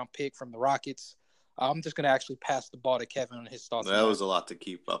first-round pick from the Rockets. I'm just going to actually pass the ball to Kevin on his thoughts. That was a lot to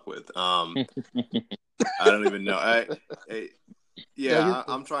keep up with. I don't even know.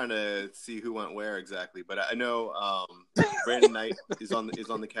 I'm trying to see who went where exactly, but I know Brandon Knight is on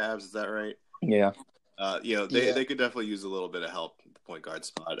the Cavs. Is that right? Yeah. They could definitely use a little bit of help at the point guard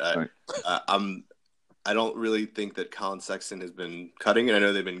spot. I don't really think that Colin Sexton has been cutting it. I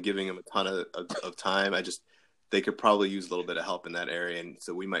know they've been giving him a ton of time. They could probably use a little bit of help in that area, and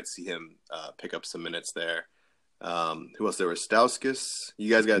so we might see him pick up some minutes there. Who else? There was Stauskas. You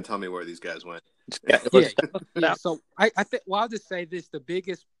guys got to tell me where these guys went. Yeah. So I think. Well, I'll just say this: the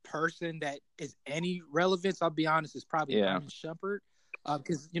biggest person that is any relevance, I'll be honest, is probably Iman Shumpert,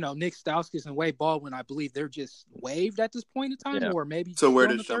 because Nick Stauskas and Wade Baldwin, I believe they're just waived at this point in time, or maybe. So where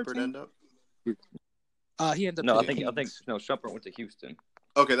did Shumpert end up? He ended up. No, I think Shumpert went to Houston.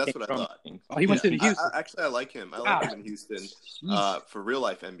 Okay, that's what I thought. Oh, he went to Houston. I like him. I like him in Houston for real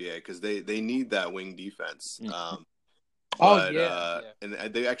life NBA because they need that wing defense. And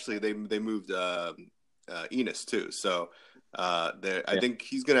they moved Enos too. So I think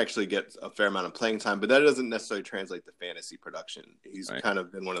he's going to actually get a fair amount of playing time, but that doesn't necessarily translate to fantasy production. He's kind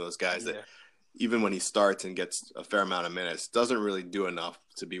of been one of those guys that even when he starts and gets a fair amount of minutes, doesn't really do enough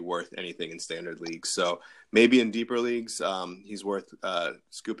to be worth anything in standard leagues. So maybe in deeper leagues, he's worth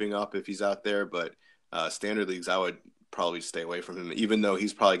scooping up if he's out there. But standard leagues, I would probably stay away from him, even though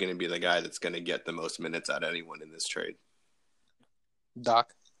he's probably going to be the guy that's going to get the most minutes out of anyone in this trade.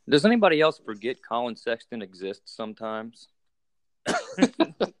 Doc? Does anybody else forget Colin Sexton exists sometimes?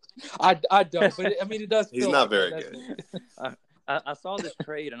 I don't, but it does. He's not very good. I saw this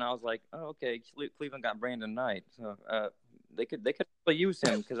trade and I was like, oh, okay, Cleveland got Brandon Knight, so they could use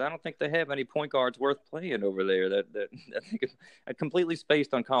him because I don't think they have any point guards worth playing over there. That I think I completely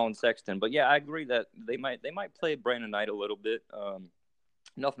spaced on Colin Sexton, but yeah, I agree that they might play Brandon Knight a little bit.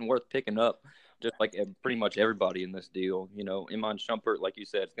 Nothing worth picking up, just like pretty much everybody in this deal. Iman Shumpert, like you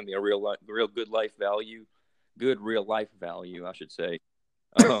said, it's gonna be a real good real life value, I should say.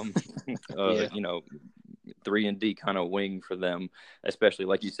 3-and-D kind of wing for them, especially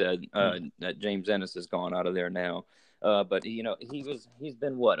like you said, that James Ennis has gone out of there now. But he's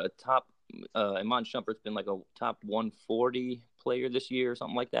been a top Iman Shumpert's been like a top 140 player this year or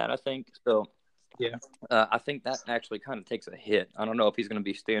something like that, I think. So yeah, I think that actually kind of takes a hit. I don't know if he's going to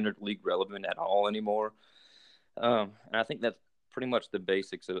be standard league relevant at all anymore. And I think that's pretty much the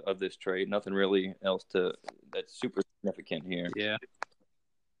basics of this trade. Nothing really else that's super significant here. Yeah.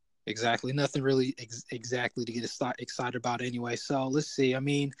 Exactly. Nothing really exactly to get excited about anyway. So let's see.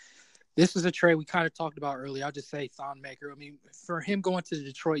 This is a trade we kind of talked about earlier. I'll just say Thon Maker. For him going to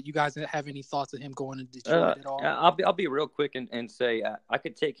Detroit, you guys have any thoughts of him going to Detroit at all? I'll be real quick and say I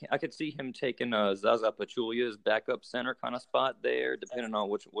could see him taking Zaza Pachulia's backup center kind of spot there, depending on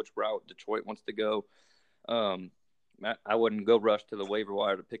which route Detroit wants to go. I wouldn't go rush to the waiver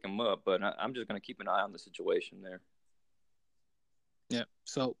wire to pick him up, but I'm just going to keep an eye on the situation there. Yeah.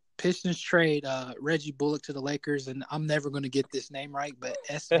 So Pistons trade Reggie Bullock to the Lakers, and I'm never going to get this name right, but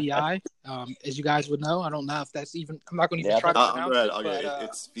SVI, as you guys would know. I don't know if that's even. I'm not going to even try to pronounce it.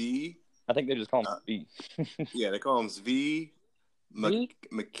 It's V. I think they just call him V. Yeah, they call him Zvi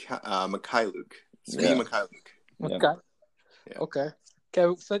Mikhailuk. Zvi Mikhailuk. Okay.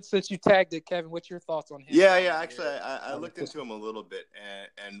 Kevin, since you tagged it, Kevin, what's your thoughts on him? Yeah. Actually, I looked into him a little bit,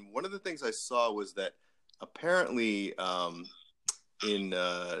 and one of the things I saw was that apparently in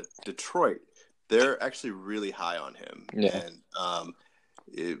Detroit, they're actually really high on him, and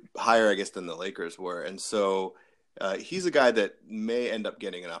higher, I guess, than the Lakers were. And so he's a guy that may end up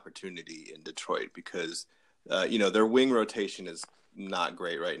getting an opportunity in Detroit because, their wing rotation is not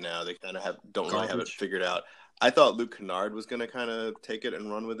great right now. They kind of don't really have it figured out. I thought Luke Kennard was going to kind of take it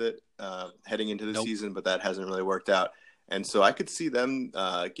and run with it heading into the season, but that hasn't really worked out. And so I could see them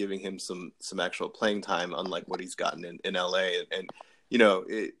giving him some actual playing time, unlike what he's gotten in LA. And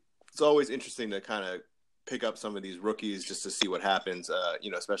it's always interesting to kind of pick up some of these rookies just to see what happens,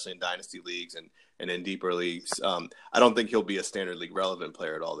 especially in dynasty leagues and in deeper leagues. I don't think he'll be a standard league relevant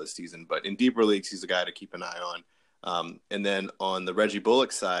player at all this season, but in deeper leagues, he's a guy to keep an eye on. And then on the Reggie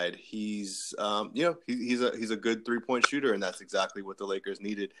Bullock side, he's he's a good 3-point shooter, and that's exactly what the Lakers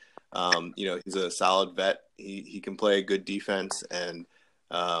needed. He's a solid vet. He can play good defense, and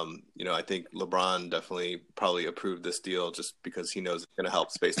I think LeBron definitely probably approved this deal just because he knows it's going to help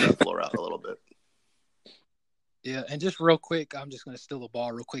space that floor out a little bit. Yeah, and just real quick, I'm just going to steal the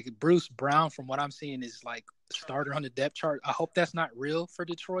ball real quick. Bruce Brown, from what I'm seeing, is like starter on the depth chart. I hope that's not real for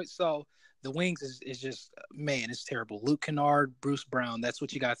Detroit. So the wings is just, man, it's terrible. Luke Kennard, Bruce Brown, that's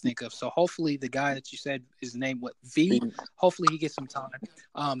what you got to think of. So hopefully the guy that you said is named V, hopefully he gets some time.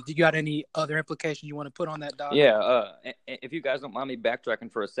 Do you got any other implications you want to put on that, Doc? Yeah, if you guys don't mind me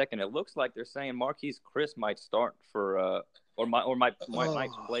backtracking for a second, it looks like they're saying Marquise Chris might start for might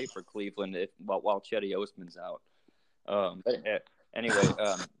play for Cleveland while Chetty Osman's out. Anyway,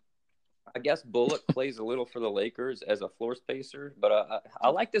 I guess Bullock plays a little for the Lakers as a floor spacer, but I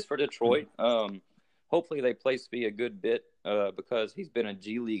like this for Detroit. Hopefully they play Svi a good bit because he's been a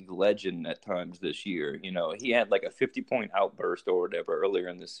G League legend at times this year. He had like a 50-point outburst or whatever earlier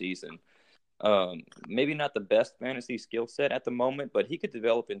in the season. Maybe not the best fantasy skill set at the moment, but he could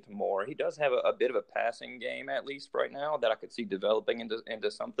develop into more. He does have a bit of a passing game, at least right now, that I could see developing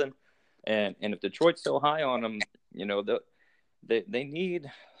into something. And if Detroit's so high on him, they need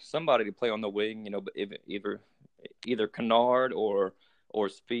somebody to play on the wing, but either Kennard or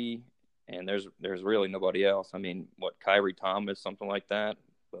Svi, and there's really nobody else. Kyrie Thomas, something like that.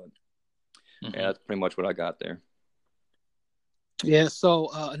 But yeah, that's pretty much what I got there. Yeah, so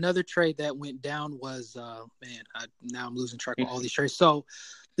another trade that went down was, now I'm losing track of all these trades. So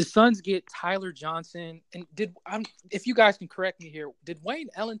the Suns get Tyler Johnson, and if you guys can correct me here, did Wayne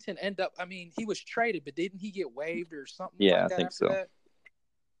Ellington end up? I mean, he was traded, but didn't he get waived or something Yeah, like that I think after so. that?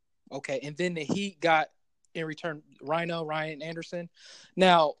 Okay, and then the Heat got in return Ryan Anderson.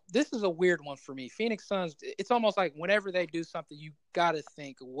 Now, this is a weird one for me. Phoenix Suns, it's almost like whenever they do something, you got to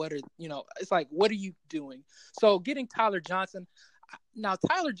think, it's like, what are you doing? So getting Tyler Johnson. Now,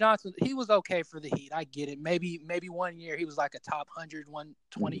 Tyler Johnson, he was okay for the Heat. I get it. Maybe 1 year he was like a top 100,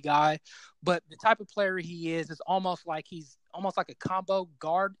 120 guy. But the type of player he is almost like he's almost like a combo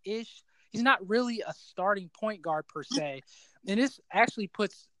guard-ish. He's not really a starting point guard per se. And this actually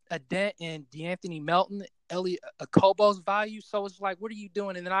puts a dent in DeAnthony Melton, Eli Okobo's value. So it's like, what are you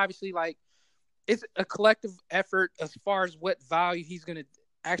doing? And then obviously, like, it's a collective effort as far as what value he's going to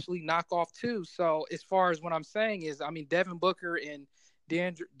actually knock off too. So as far as what I'm saying is, I mean, Devin Booker and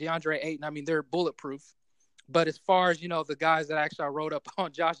DeAndre Ayton, I mean, they're bulletproof. But as far as, the guys that actually I wrote up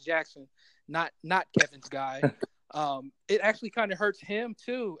on Josh Jackson, not Kevin's guy, it actually kind of hurts him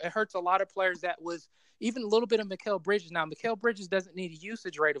too. It hurts a lot of players that was even a little bit of Mikal Bridges. Now, Mikal Bridges doesn't need a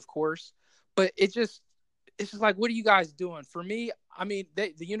usage rate, of course, but it's just like, what are you guys doing? For me, I mean,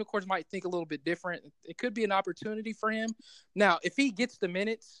 the Unicorns might think a little bit different. It could be an opportunity for him. Now, if he gets the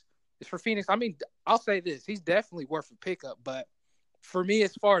minutes, it's for Phoenix. I mean, I'll say this. He's definitely worth a pickup. But for me,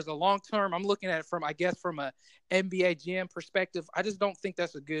 as far as the long term, I'm looking at it from a NBA GM perspective. I just don't think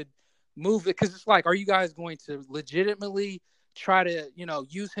that's a good move, because it's like, are you guys going to legitimately try to,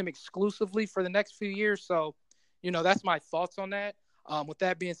 use him exclusively for the next few years? So, that's my thoughts on that. With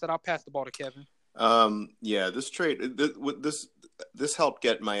that being said, I'll pass the ball to Kevin. Yeah, this trade, this helped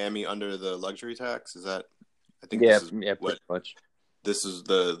get Miami under the luxury tax. Is that? I think Yeah, this is pretty much. This is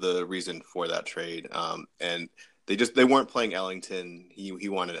the reason for that trade. And they weren't playing Ellington. He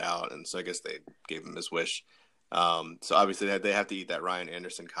wanted out, and so I guess they gave him his wish. So obviously they have to eat that Ryan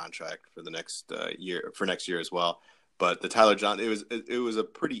Anderson contract for the next year as well. But the Tyler Johnson, it was a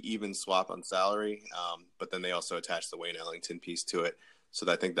pretty even swap on salary. But then they also attached the Wayne Ellington piece to it,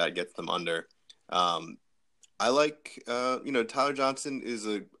 so I think that gets them under. I like, Tyler Johnson is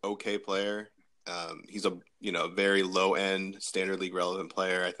a okay player. He's a, very low end standard league relevant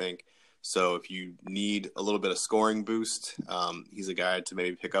player, I think. So if you need a little bit of scoring boost, he's a guy to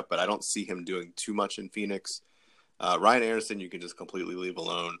maybe pick up, but I don't see him doing too much in Phoenix. Ryan Anderson, you can just completely leave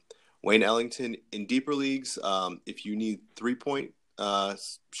alone. Wayne Ellington in deeper leagues, if you need 3-point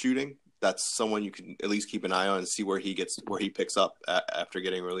shooting, that's someone you can at least keep an eye on and see where he picks up after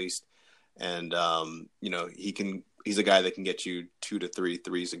getting released. And he's a guy that can get you 2 to 3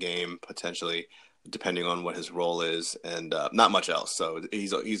 threes a game potentially, depending on what his role is, and not much else. So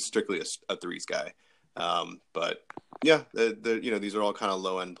he's strictly a threes guy. But yeah, these are all kind of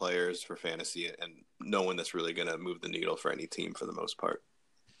low end players for fantasy, and no one that's really going to move the needle for any team for the most part.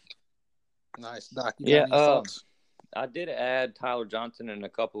 Nice, Doc. Yeah, I did add Tyler Johnson in a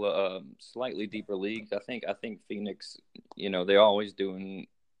couple of slightly deeper leagues. I think Phoenix, they're always doing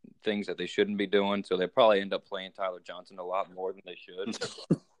things that they shouldn't be doing, so they probably end up playing Tyler Johnson a lot more than they should.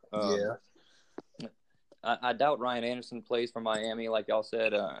 Yeah. I doubt Ryan Anderson plays for Miami, like y'all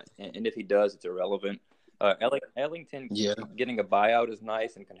said, and if he does, it's irrelevant. Ellington getting a buyout is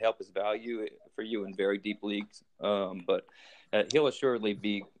nice and can help his value for you in very deep leagues, but he'll assuredly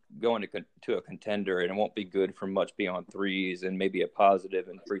be going to a contender, and it won't be good for much beyond threes and maybe a positive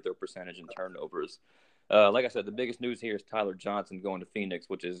in free throw percentage and turnovers. Like I said, the biggest news here is Tyler Johnson going to Phoenix,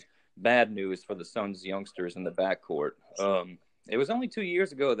 which is bad news for the Suns youngsters in the backcourt. It was only 2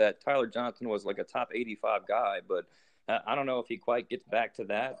 years ago that Tyler Johnson was like a top 85 guy, but I don't know if he quite gets back to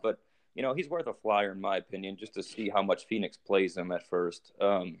that. But, he's worth a flyer, in my opinion, just to see how much Phoenix plays him at first.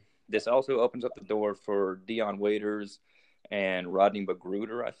 This also opens up the door for Dion Waiters and Rodney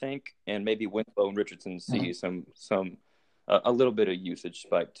McGruder, I think, and maybe Winslow and Richardson see a little bit of usage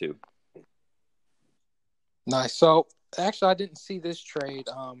spike too. Nice. So actually, I didn't see this trade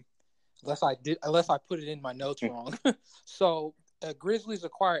unless I put it in my notes wrong. So Grizzlies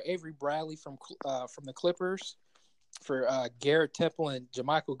acquire Avery Bradley from the Clippers for Garrett Temple and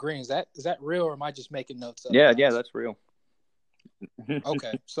JaMychal Green. Is that real, or am I just making notes up? Yeah, that's real.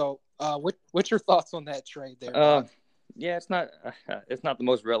 Okay. So what's your thoughts on that trade there? Yeah, it's not the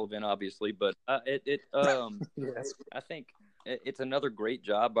most relevant, obviously, but yes. I think it's another great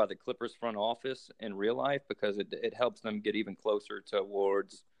job by the Clippers front office in real life, because it helps them get even closer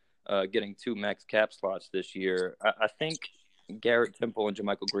towards getting 2 max cap slots this year. I think Garrett Temple and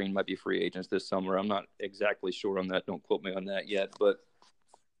JaMychal Green might be free agents this summer. I'm not exactly sure on that. Don't quote me on that yet, but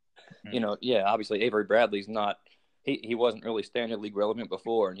obviously Avery Bradley's not. He wasn't really standard league relevant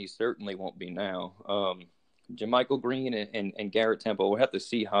before, and he certainly won't be now. JaMychal Green and Garrett Temple. We'll have to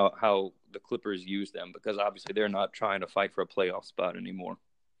see how the Clippers use them, because obviously they're not trying to fight for a playoff spot anymore.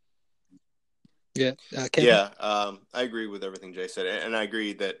 Yeah, I agree with everything Jay said, and I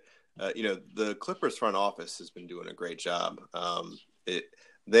agree that the Clippers front office has been doing a great job.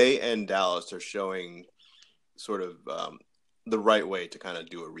 They and Dallas are showing sort of the right way to kind of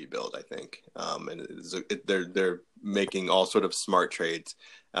do a rebuild, I think, and they're making all sort of smart trades,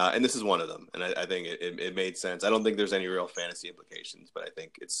 and this is one of them. And I think it made sense. I don't think there's any real fantasy implications, but I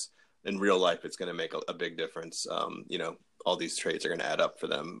think it's in real life it's going to make a big difference. All these trades are going to add up for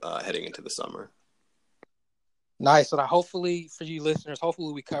them heading into the summer. Nice. And hopefully for you listeners,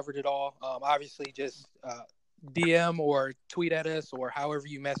 hopefully we covered it all. Obviously, just DM or tweet at us or however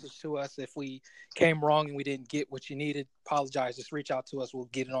you message to us. If we came wrong and we didn't get what you needed, apologize. Just reach out to us. We'll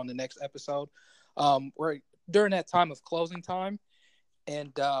get it on the next episode. We're during that time of closing time.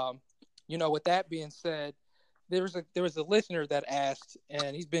 And, with that being said, there was a listener that asked,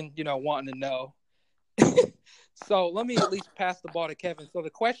 and he's been, wanting to know. So let me at least pass the ball to Kevin. So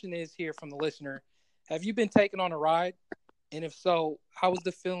the question is here from the listener: have you been taken on a ride? And if so, how was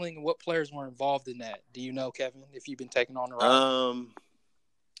the feeling and what players were involved in that? Do you know, Kevin, if you've been taken on a ride?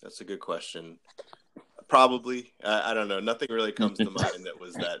 That's a good question. Probably. I don't know. Nothing really comes to mind that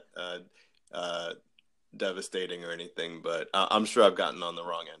was that devastating or anything, but I'm sure I've gotten on the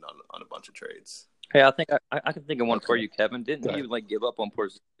wrong end on a bunch of trades. Hey, I think I can think of one for you, Kevin. Didn't you give up on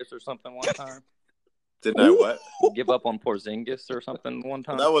Porzingis or something one time? Didn't I what? Give up on Porzingis or something one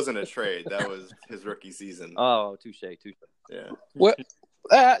time? Well, that wasn't a trade. That was his rookie season. Oh, touche. Yeah. What?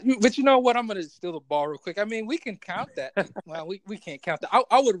 But you know what? I'm going to steal the ball real quick. I mean, we can count that. Well, we can't count that.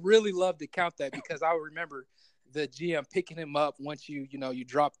 I would really love to count that, because I remember the GM picking him up once you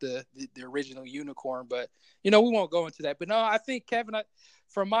dropped the original unicorn. But, we won't go into that. But, no, I think, Kevin,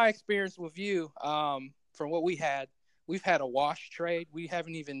 from my experience with you, from what we've had a wash trade. We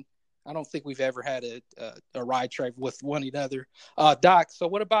haven't even – I don't think we've ever had a ride trade with one another. Doc, so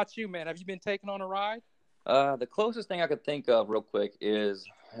what about you, man? Have you been taken on a ride? The closest thing I could think of real quick is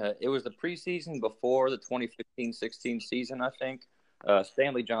it was the preseason before the 2015-16 season, I think,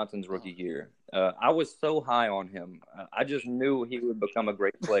 Stanley Johnson's rookie year. I was so high on him. I just knew he would become a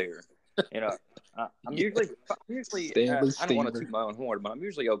great player. I'm usually I don't want to toot my own horn, but I'm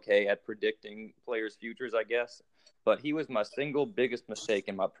usually okay at predicting players' futures, I guess. But he was my single biggest mistake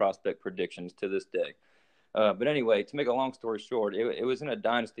in my prospect predictions to this day. But anyway, to make a long story short, it was in a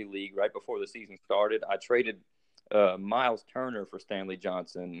dynasty league right before the season started. I traded Miles Turner for Stanley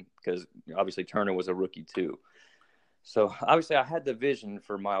Johnson because obviously Turner was a rookie too. So obviously I had the vision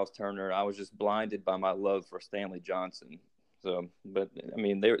for Miles Turner. I was just blinded by my love for Stanley Johnson. So, but I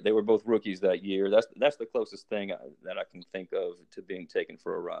mean, they were both rookies that year. That's the closest thing that I can think of to being taken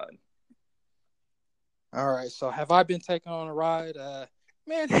for a ride. All right. So have I been taken on a ride?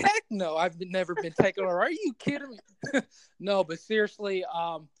 Man, heck no. I've never been taken on a ride. Are you kidding me? No, but seriously,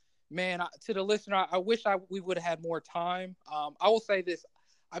 man, to the listener, I wish we would have had more time. I will say this.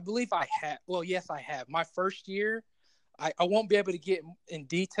 I believe I have. Well, yes, I have. My first year, I won't be able to get in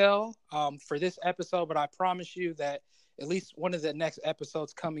detail for this episode, but I promise you that at least one of the next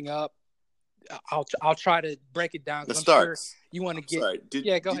episodes coming up, I'll try to break it down. The I'm starts. Sure you want to get?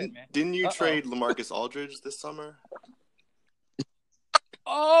 Sorry. Go ahead, man. Didn't you trade LaMarcus Aldridge this summer?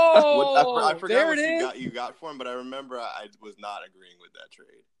 Oh, I forgot what is. you got for him, but I remember I was not agreeing with that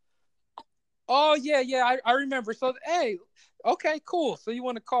trade. Oh yeah, I remember. So hey, okay, cool. So you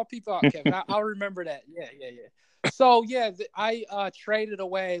want to call people out, Kevin? I'll remember that. Yeah. So yeah, I traded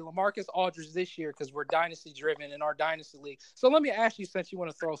away LaMarcus Aldridge this year because we're dynasty driven in our dynasty league. So let me ask you, since you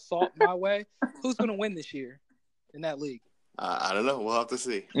want to throw salt my way, who's going to win this year in that league? I don't know. We'll have to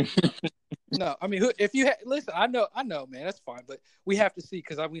see. No, I mean, if you listen, I know, man, that's fine, but we have to see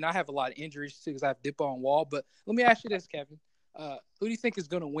because I have a lot of injuries too because I have Dippo on Wall. But let me ask you this, Kevin: who do you think is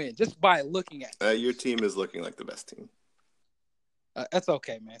going to win just by looking at it? Your team is looking like the best team. That's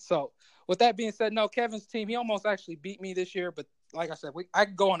okay, man. So with that being said, no, Kevin's team, he almost actually beat me this year, but like I said, I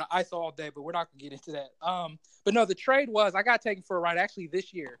could go on the ice all day, but we're not gonna get into that. But no, the trade was I got taken for a ride actually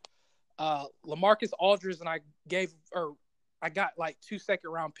this year. LaMarcus Aldridge and I got like 2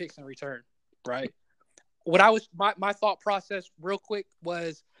 second-round picks in return. Right. What my thought process real quick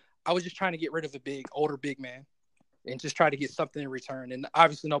was I was just trying to get rid of a older big man and just try to get something in return. And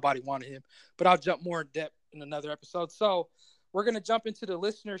obviously nobody wanted him, but I'll jump more in depth in another episode. So we're going to jump into the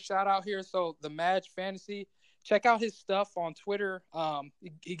listener shout out here. So the Madge Fantasy, check out his stuff on Twitter.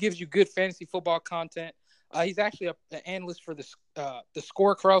 He gives you good fantasy football content. He's actually an analyst for the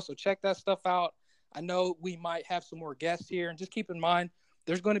Score Crow. So check that stuff out. I know we might have some more guests here, and just keep in mind,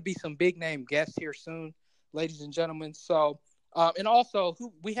 there's going to be some big name guests here soon. ladies and gentlemen. So, and also,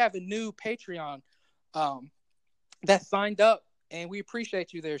 we have a new Patreon that signed up, and we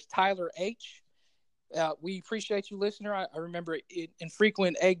appreciate you. There's Tyler H. We appreciate you, listener. I remember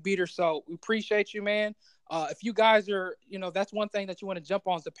infrequent egg beater, so we appreciate you, man. If you guys are, that's one thing that you want to jump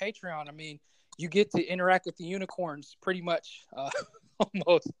on is the Patreon. I mean, you get to interact with the unicorns pretty much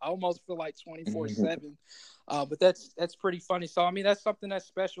almost. I almost feel like 24/7, but that's pretty funny. So I mean, that's something that's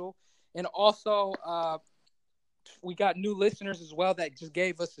special, and also we got new listeners as well that just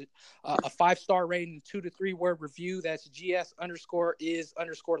gave us a 5-star rating, 2 to 3 word review. That's GS_is_life.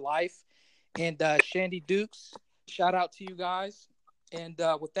 And Shandy Dukes, shout out to you guys. And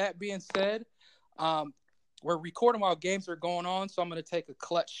with that being said, we're recording while games are going on, so I'm going to take a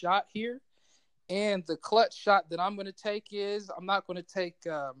clutch shot here. And the clutch shot that I'm going to take is, I'm not going to take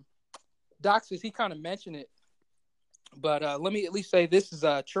Dox's. He kind of mentioned it. But let me at least say this is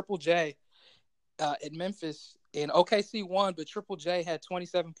Triple J at Memphis. And OKC won, but Triple J had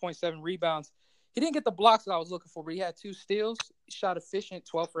 27.7 rebounds. He didn't get the blocks that I was looking for, but he had 2 steals. He shot efficient,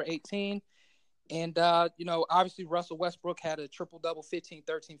 12 for 18. And, obviously Russell Westbrook had a triple-double, 15,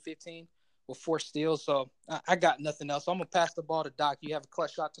 13, 15 with 4 steals. So I got nothing else. So I'm going to pass the ball to Doc. You have a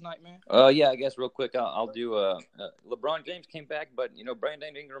clutch shot tonight, man? Yeah, I guess real quick, I'll do LeBron James came back, but,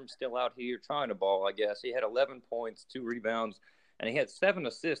 Brandon Ingram's still out here trying to ball, I guess. He had 11 points, 2 rebounds, and he had 7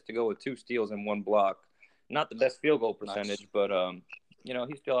 assists to go with 2 steals and 1 block. Not the best field goal percentage, nice. But,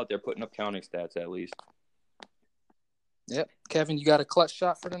 he's still out there putting up counting stats at least. Yep. Kevin, you got a clutch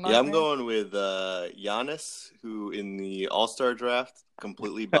shot for tonight? Yeah, I'm going with Giannis, who in the All-Star draft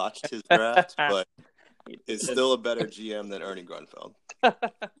completely botched his draft, but is still a better GM than Ernie Grunfeld.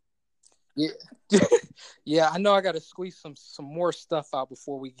 Yeah. Yeah, I know I got to squeeze some more stuff out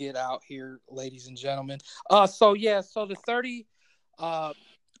before we get out here, ladies and gentlemen. So the 30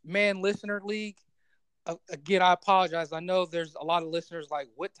 man listener league. Again, I apologize. I know there's a lot of listeners like,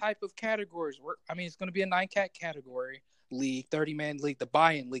 what type of categories? It's going to be a 9-cat category league, 30-man league, the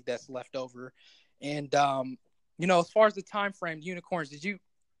buy-in league that's left over. And, as far as the time frame, unicorns, did you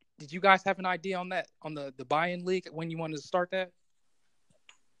guys have an idea on that, on the buy-in league, when you wanted to start that?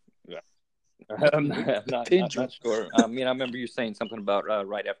 Yeah. I'm not sure. I remember you saying something about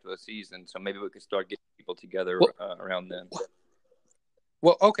right after the season, so maybe we could start getting people together around then.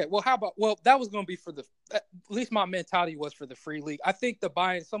 Well, okay. Well, how about? Well, that was going to be for at least my mentality was for the free league. I think the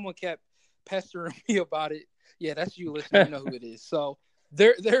buy-in. Someone kept pestering me about it. Yeah, that's you listening. You know who it is. So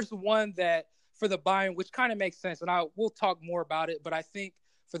there's one that for the buy-in, which kind of makes sense, and we'll talk more about it. But I think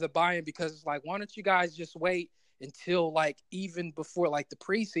for the buy-in, because it's like, why don't you guys just wait until like even before like the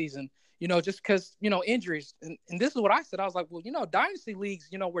preseason? Just because injuries. And this is what I said. I was like, well, dynasty leagues.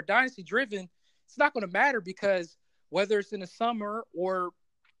 We're dynasty driven. It's not going to matter because whether it's in the summer or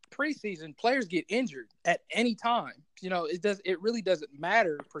preseason, players get injured at any time. It really doesn't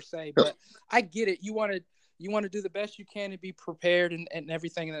matter per se, but I get it. You want to do the best you can and be prepared and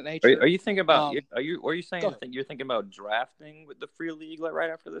everything in that nature. Are you thinking about, are you saying that you're thinking about drafting with the free league like right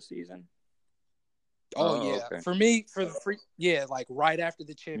after the season? Oh yeah. Okay. For me, for the free, yeah, like right after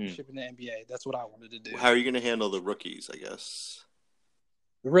the championship in the NBA. That's what I wanted to do. How are you going to handle the rookies, I guess?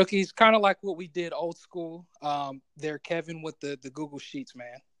 The rookies, kind of like what we did old school. They're Kevin with the Google Sheets,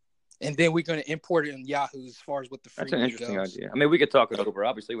 man. And then we're going to import it in Yahoo as far as what the free That's an interesting idea. We could talk it over,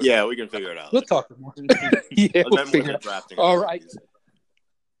 obviously. We can figure it out. We'll talk more. We'll figure it out. All right.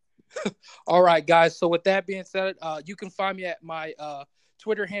 All right, guys. So with that being said, you can find me at my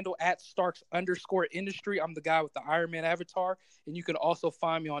Twitter handle at Starks_industry. I'm the guy with the Iron Man avatar. And you can also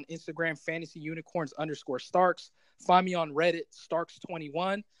find me on Instagram, FantasyUnicorns_Starks. Find me on Reddit,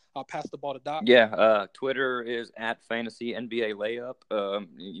 Starks21. I'll pass the ball to Doc. Yeah, Twitter is at Fantasy NBA Layup.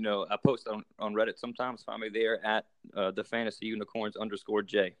 I post on Reddit sometimes. Find me there at the Fantasy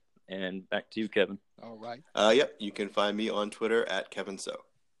Unicorns_J. And back to you, Kevin. All right. Yep, you can find me on Twitter at Kevin So.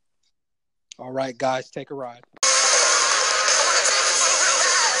 All right, guys, take a ride.